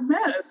all a hot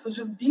mess. So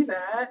just be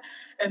that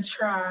and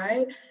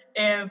try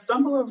and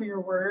stumble over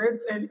your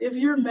words. And if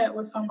you're met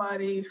with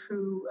somebody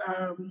who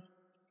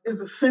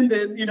is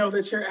offended,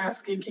 that you're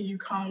asking, can you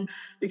come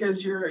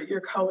because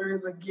your color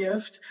is a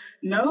gift,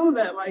 know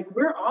that, like,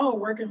 we're all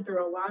working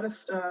through a lot of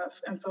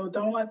stuff. And so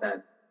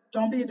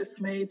don't be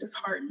dismayed,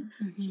 disheartened.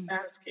 Keep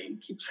asking,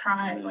 keep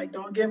trying. Like,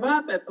 don't give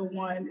up at the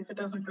one if it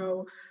doesn't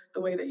go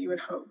the way that you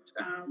had hoped.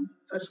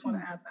 So I just want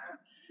to add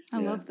that.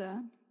 I love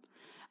that.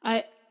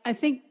 I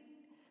think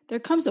there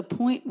comes a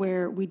point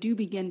where we do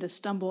begin to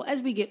stumble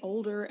as we get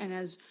older and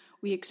as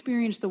we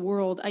experience the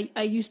world.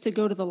 I used to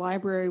go to the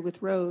library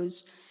with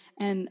Rose,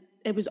 and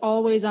it was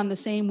always on the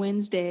same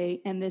Wednesday,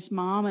 and this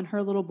mom and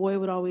her little boy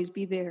would always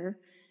be there,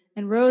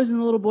 and Rose and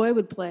the little boy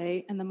would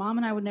play, and the mom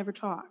and I would never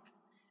talk.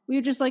 We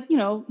would just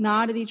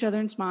nod at each other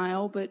and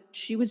smile, but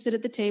she would sit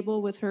at the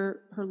table with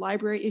her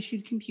library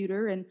issued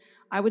computer, and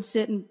I would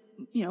sit and,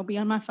 be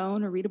on my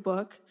phone or read a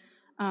book.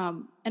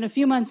 And a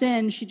few months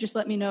in, she just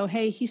let me know,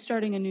 hey, he's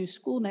starting a new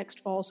school next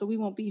fall, so we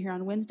won't be here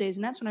on Wednesdays.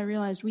 And that's when I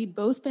realized we'd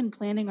both been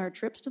planning our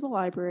trips to the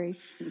library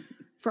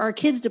for our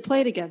kids to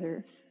play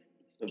together.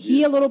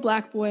 He, a little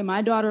black boy,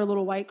 my daughter, a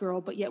little white girl,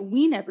 but yet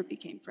we never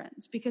became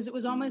friends, because it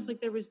was almost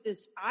like there was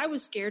this, I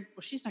was scared,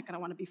 well, she's not going to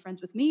want to be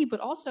friends with me, but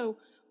also,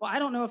 well, I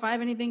don't know if I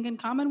have anything in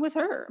common with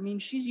her. I mean,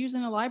 she's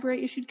using a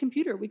library issued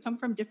computer. We come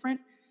from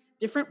different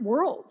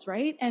worlds,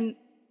 right? And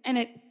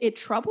it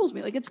troubles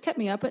me. Like, it's kept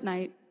me up at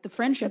night, the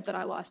friendship that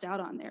I lost out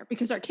on there,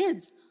 because our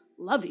kids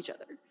loved each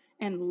other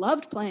and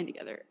loved playing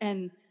together.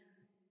 And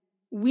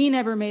I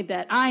never made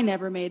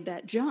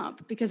that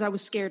jump because I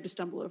was scared to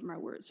stumble over my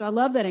words. So I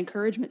love that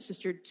encouragement,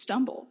 sister.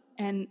 Stumble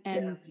and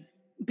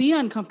be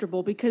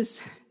uncomfortable,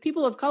 because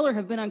people of color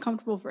have been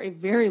uncomfortable for a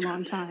very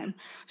long time.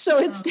 So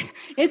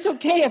it's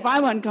okay if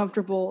I'm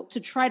uncomfortable, to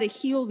try to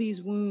heal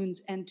these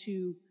wounds and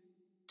to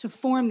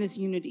form this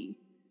unity.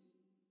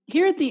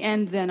 Here at the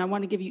end, then, I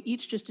want to give you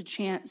each just a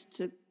chance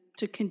to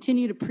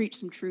continue to preach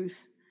some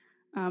truth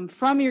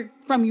from your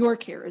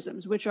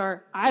charisms, which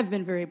are, I've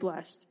been very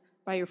blessed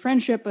by your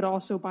friendship, but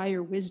also by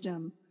your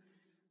wisdom.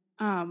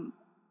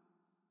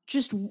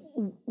 Just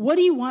what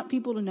do you want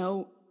people to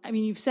know? I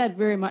mean, you've said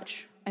very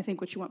much, I think,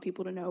 what you want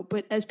people to know,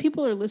 but as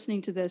people are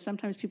listening to this,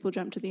 sometimes people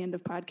jump to the end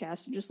of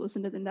podcasts and just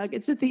listen to the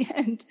nuggets at the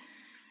end.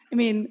 I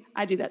mean,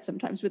 I do that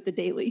sometimes with the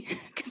daily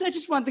because I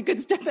just want the good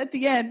stuff at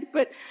the end,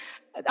 but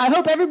I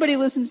hope everybody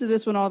listens to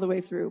this one all the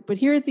way through. But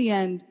here at the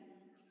end,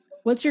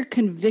 what's your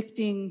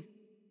convicting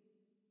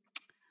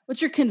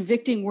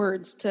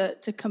words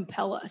to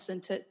compel us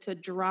and to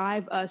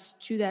drive us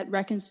to that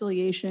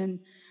reconciliation,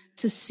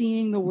 to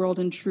seeing the world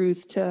in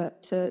truth, to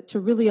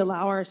really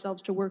allow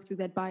ourselves to work through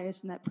that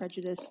bias and that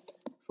prejudice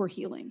for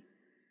healing?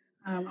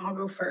 I'll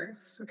go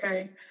first,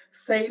 okay?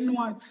 Satan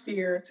wants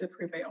fear to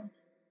prevail.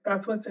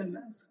 That's what's in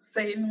this.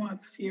 Satan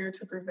wants fear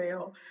to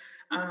prevail.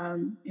 I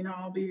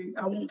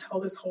won't tell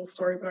this whole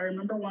story, but I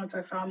remember once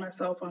I found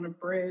myself on a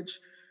bridge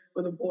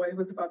with a boy who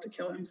was about to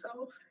kill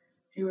himself.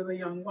 He was a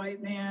young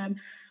white man.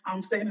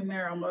 I'm standing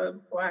there. I'm a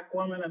Black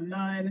woman, a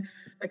nun.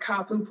 The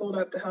cop who pulled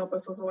up to help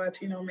us was a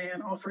Latino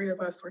man. All three of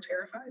us were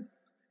terrified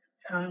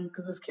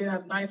because this kid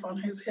had a knife on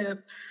his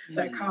hip.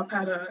 That cop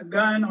had a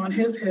gun on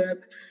his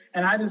hip,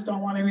 and I just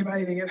don't want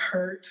anybody to get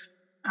hurt.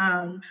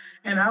 And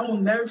I will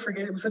never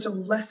forget, it was such a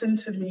lesson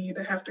to me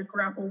to have to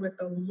grapple with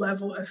the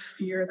level of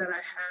fear that I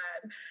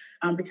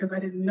had because I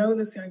didn't know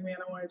this young man.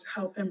 I wanted to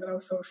help him, but I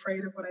was so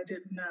afraid of what I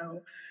didn't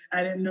know.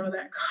 I didn't know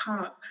that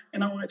cop,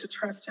 and I wanted to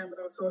trust him, but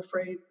I was so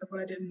afraid of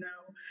what I didn't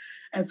know.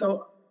 And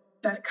so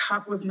that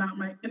cop was not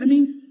my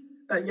enemy.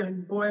 That young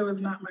boy was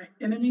not my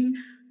enemy.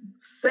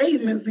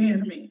 Satan is the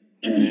enemy.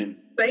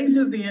 Satan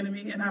is the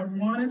enemy, and I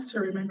want us to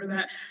remember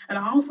that. And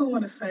I also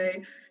want to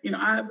say,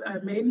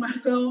 I've made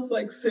myself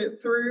sit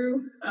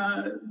through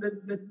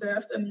the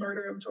death and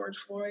murder of George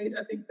Floyd.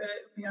 I think that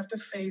we have to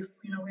face.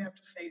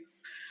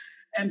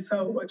 And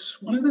so,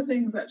 one of the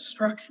things that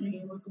struck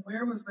me was,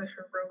 where was the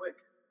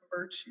heroic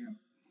virtue?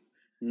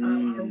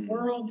 Our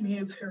world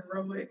needs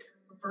heroic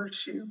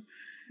virtue.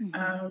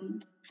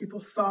 People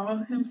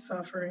saw him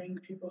suffering.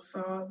 People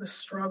saw the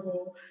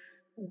struggle.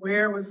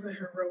 Where was the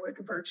heroic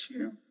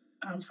virtue?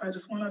 So I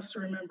just want us to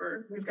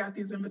remember, we've got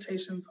these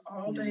invitations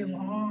all day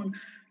long,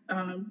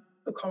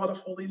 the call to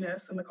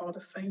holiness and the call to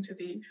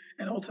sanctity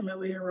and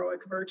ultimately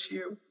heroic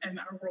virtue. And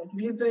our world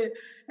needs it,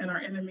 and our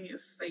enemy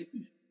is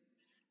Satan.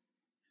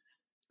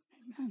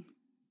 Amen.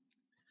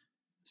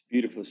 It's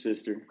beautiful,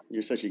 sister.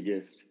 You're such a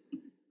gift.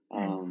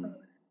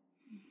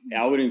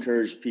 I would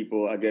encourage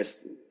people, I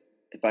guess,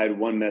 if I had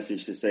one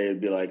message to say,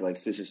 it'd be like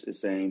sister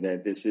is saying,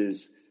 that this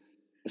is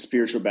a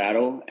spiritual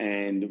battle,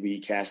 and we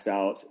cast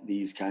out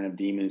these kind of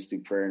demons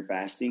through prayer and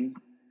fasting.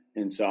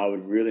 And so I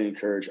would really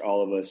encourage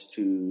all of us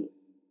to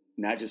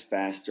not just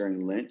fast during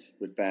Lent,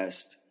 but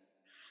fast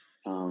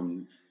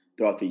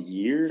throughout the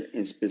year,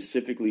 and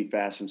specifically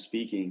fast from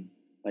speaking.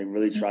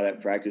 Really try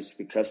that practice,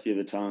 the custody of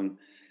the tongue.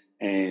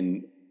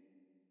 And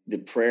the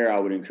prayer I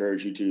would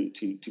encourage you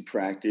to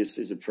practice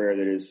is a prayer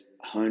that is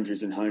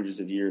hundreds and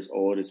hundreds of years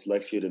old. It's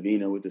Lectio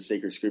Divina with the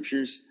sacred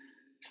scriptures,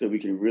 so that we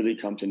can really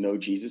come to know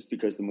Jesus,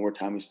 because the more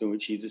time we spend with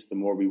Jesus, the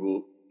more we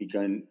will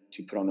begin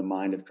to put on the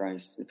mind of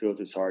Christ and feel with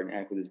his heart and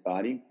act with his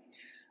body.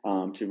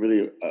 To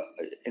really,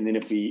 and then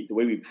the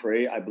way we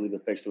pray, I believe,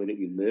 affects the way that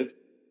we live.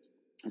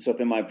 And so if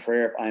in my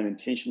prayer, if I'm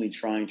intentionally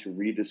trying to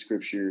read the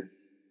scripture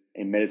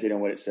and meditate on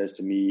what it says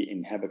to me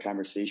and have a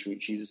conversation with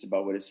Jesus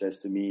about what it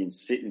says to me and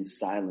sit in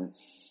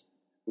silence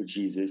with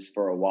Jesus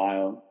for a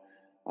while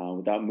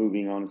without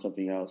moving on to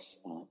something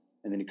else,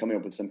 and then coming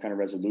up with some kind of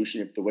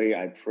resolution, if the way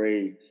I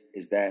pray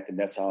is that, then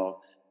that's how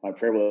my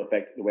prayer will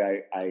affect the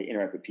way I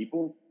interact with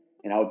people.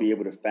 And I'll be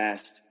able to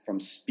fast from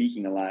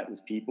speaking a lot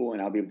with people,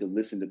 and I'll be able to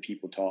listen to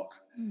people talk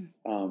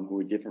who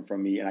are different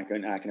from me. And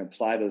I can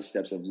apply those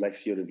steps of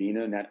Lectio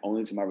Divina, not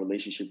only to my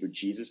relationship with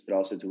Jesus, but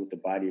also with the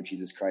body of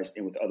Jesus Christ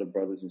and with other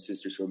brothers and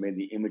sisters who are made in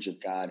the image of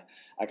God.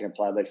 I can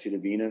apply Lectio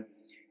Divina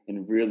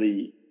and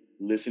really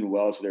listen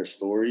well to their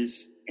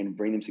stories and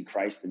bring them to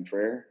Christ in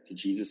prayer, to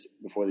Jesus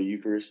before the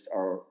Eucharist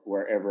or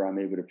wherever I'm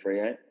able to pray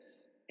at.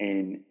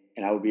 And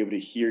I will be able to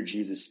hear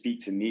Jesus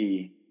speak to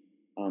me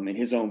in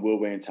his own will,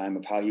 way, and time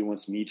of how he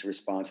wants me to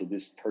respond to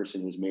this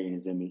person who's made in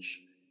his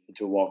image, and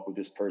to walk with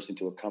this person,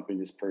 to accompany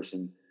this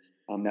person,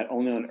 not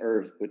only on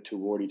earth, but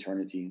toward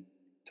eternity,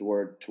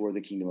 toward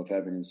the kingdom of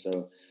heaven. And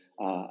so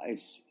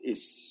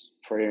it's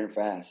prayer and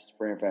fast.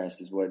 Prayer and fast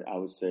is what I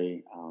would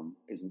say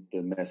is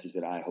the message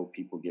that I hope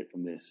people get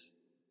from this.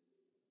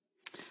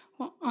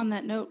 Well, on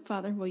that note,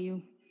 Father, will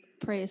you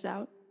pray us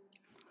out?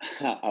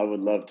 I would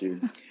love to.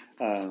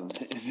 In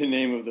the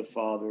name of the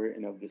Father,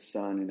 and of the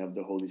Son, and of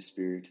the Holy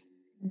Spirit.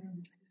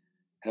 Amen.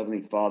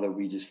 Heavenly Father,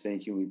 we just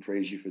thank you and we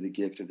praise you for the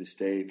gift of this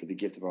day, for the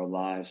gift of our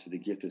lives, for the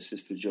gift of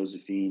Sister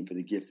Josephine, for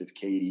the gift of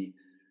Katie,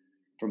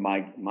 for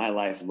my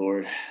life,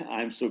 Lord.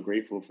 I'm so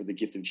grateful for the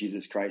gift of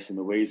Jesus Christ and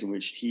the ways in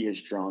which he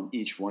has drawn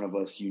each one of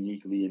us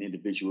uniquely and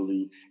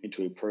individually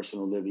into a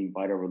personal, living,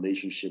 vital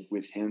relationship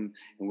with him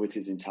and with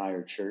his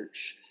entire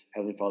church.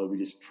 Heavenly Father, we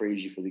just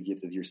praise you for the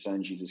gift of your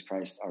Son, Jesus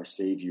Christ, our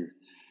Savior.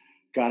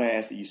 God, I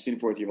ask that you send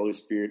forth your Holy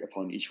Spirit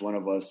upon each one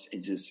of us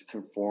and just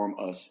conform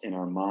us in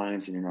our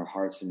minds and in our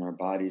hearts and in our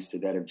bodies to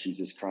that of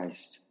Jesus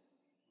Christ.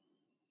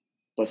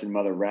 Blessed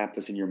Mother, wrap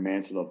us in your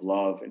mantle of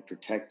love and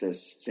protect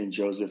us. St.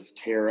 Joseph,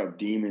 terror of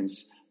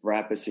demons,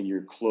 wrap us in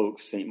your cloak.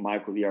 St.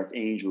 Michael, the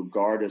archangel,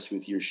 guard us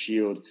with your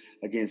shield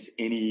against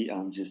any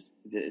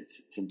the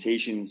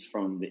temptations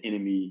from the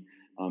enemy,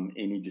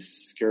 any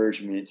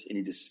discouragement,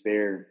 any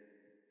despair,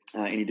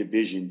 any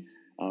division.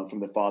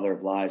 From the father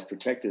of lies.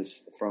 Protect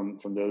us from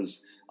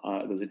those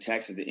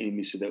attacks of the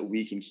enemy so that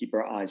we can keep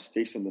our eyes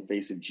fixed on the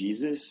face of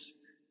Jesus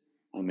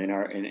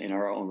in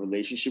our own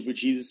relationship with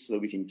Jesus, so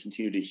that we can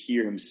continue to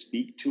hear him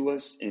speak to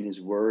us in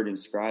his word,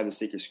 inscribe the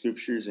sacred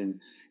scriptures and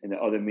the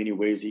other many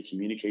ways he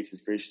communicates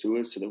his grace to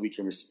us, so that we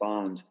can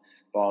respond,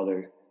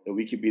 Father, that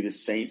we could be the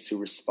saints who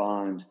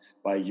respond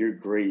by your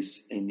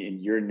grace and in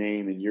your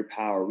name and your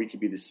power. We could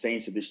be the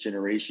saints of this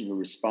generation who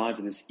respond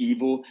to this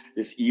evil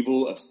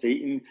of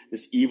Satan,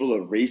 this evil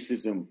of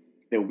racism,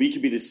 that we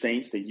could be the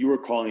saints that you are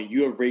calling,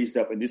 you have raised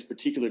up in this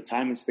particular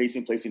time and space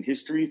and place in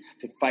history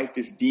to fight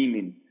this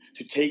demon,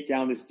 to take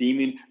down this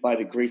demon by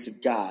the grace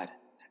of God,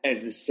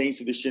 as the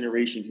saints of this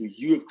generation who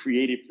you have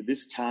created for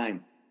this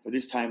time,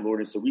 Lord.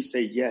 And so we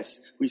say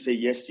yes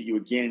to you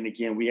again and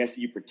again. We ask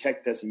that you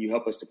protect us and you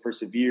help us to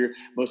persevere,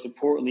 most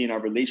importantly in our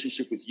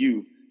relationship with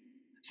you,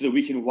 so that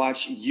we can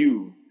watch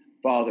you,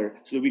 Father,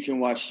 so that we can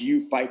watch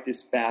you fight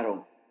this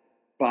battle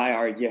by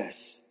our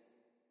yes.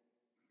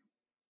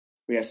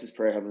 We ask this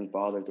prayer, Heavenly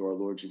Father, through our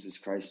Lord Jesus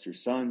Christ, your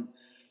Son,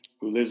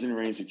 who lives and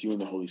reigns with you in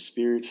the Holy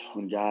Spirit,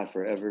 one God,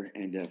 forever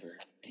and ever.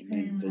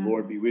 Amen. The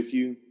Lord be with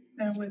you.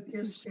 And with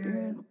your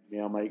spirit. May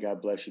Almighty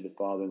God bless you, the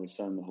Father, and the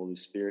Son, and the Holy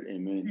Spirit.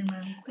 Amen.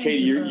 Amen.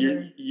 Katie,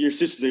 your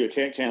sister's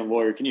a can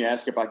lawyer. Can you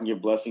ask if I can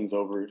give blessings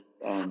over?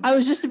 I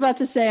was just about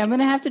to say, I'm going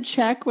to have to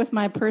check with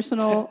my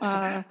personal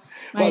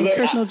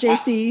personal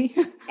JC.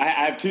 I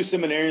have two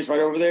seminarians right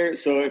over there,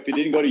 so if it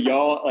didn't go to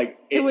y'all, like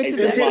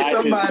it's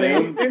applied to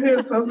them. It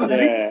is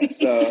somebody. Yeah,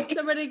 so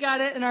somebody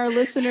got it, and our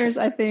listeners,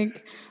 I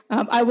think,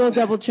 I will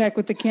double check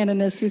with the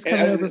canonist who's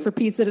coming over for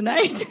pizza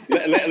tonight.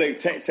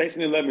 Text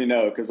me and let me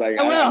know, because I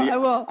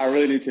will. I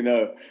really need to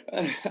know.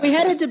 We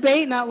had a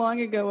debate not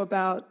long ago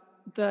about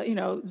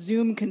the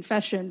Zoom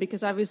confession,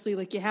 because obviously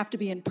you have to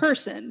be in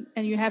person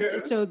and you have to,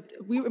 so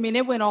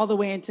it went all the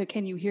way into,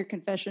 can you hear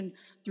confession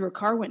through a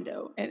car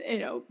window and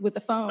with a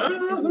phone.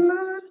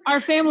 Our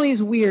family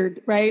is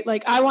weird, right?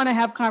 Like, I want to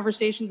have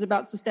conversations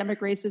about systemic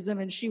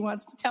racism and she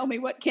wants to tell me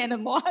what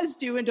canon laws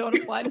do and don't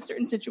apply to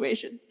certain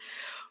situations,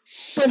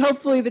 but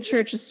hopefully the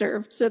church is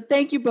served. So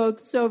thank you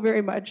both so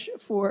very much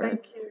for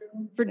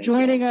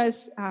joining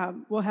us.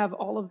 We'll have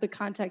all of the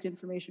contact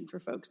information for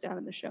folks down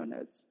in the show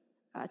notes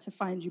to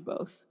find you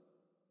both.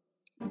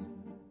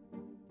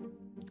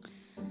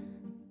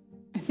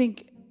 I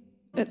think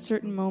at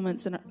certain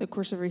moments in the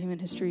course of our human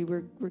history,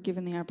 we're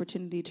given the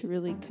opportunity to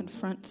really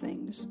confront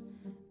things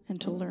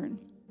and to learn.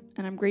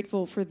 And I'm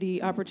grateful for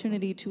the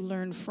opportunity to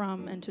learn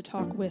from and to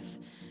talk with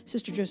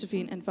Sister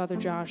Josephine and Father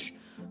Josh,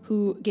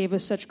 who gave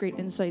us such great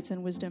insights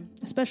and wisdom,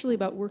 especially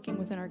about working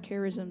within our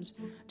charisms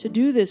to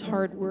do this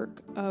hard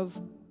work of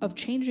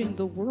changing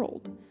the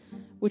world,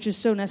 which is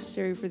so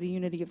necessary for the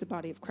unity of the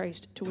body of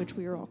Christ, to which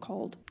we are all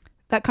called.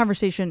 That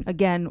conversation,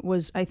 again,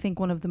 was, I think,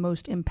 one of the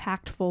most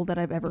impactful that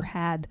I've ever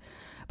had,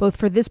 both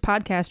for this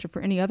podcast or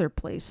for any other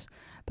place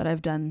that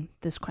I've done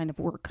this kind of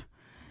work.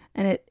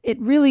 And it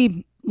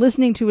really,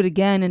 listening to it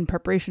again in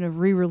preparation of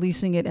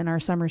re-releasing it in our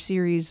summer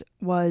series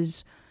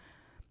was,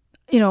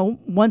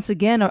 once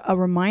again, a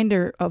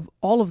reminder of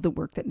all of the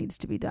work that needs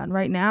to be done.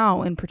 Right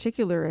now, in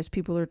particular, as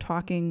people are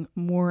talking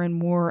more and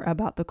more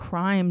about the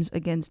crimes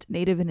against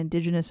Native and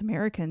Indigenous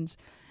Americans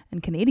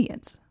and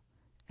Canadians,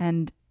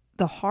 and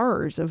the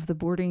horrors of the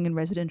boarding and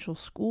residential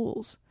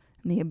schools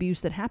and the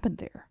abuse that happened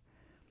there.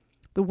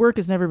 The work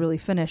is never really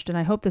finished, and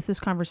I hope that this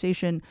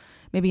conversation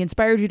maybe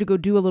inspired you to go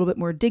do a little bit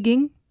more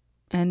digging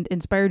and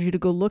inspired you to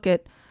go look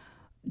at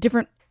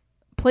different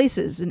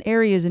places and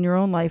areas in your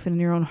own life and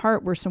in your own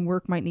heart where some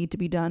work might need to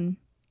be done.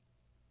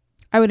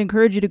 I would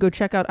encourage you to go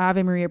check out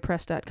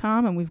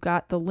AveMariaPress.com, and we've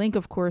got the link,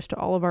 of course, to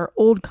all of our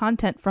old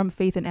content from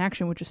Faith in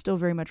Action, which is still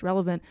very much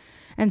relevant,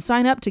 and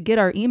sign up to get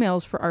our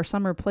emails for our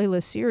summer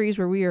playlist series,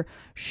 where we are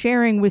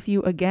sharing with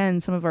you again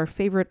some of our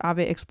favorite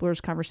Ave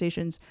Explorers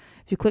conversations.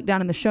 If you click down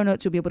in the show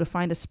notes, you'll be able to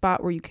find a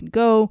spot where you can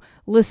go,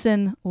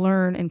 listen,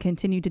 learn, and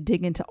continue to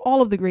dig into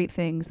all of the great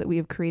things that we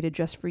have created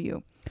just for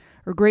you.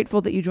 We're grateful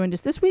that you joined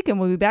us this week, and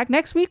we'll be back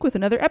next week with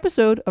another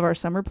episode of our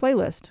summer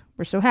playlist.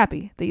 We're so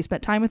happy that you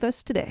spent time with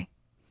us today.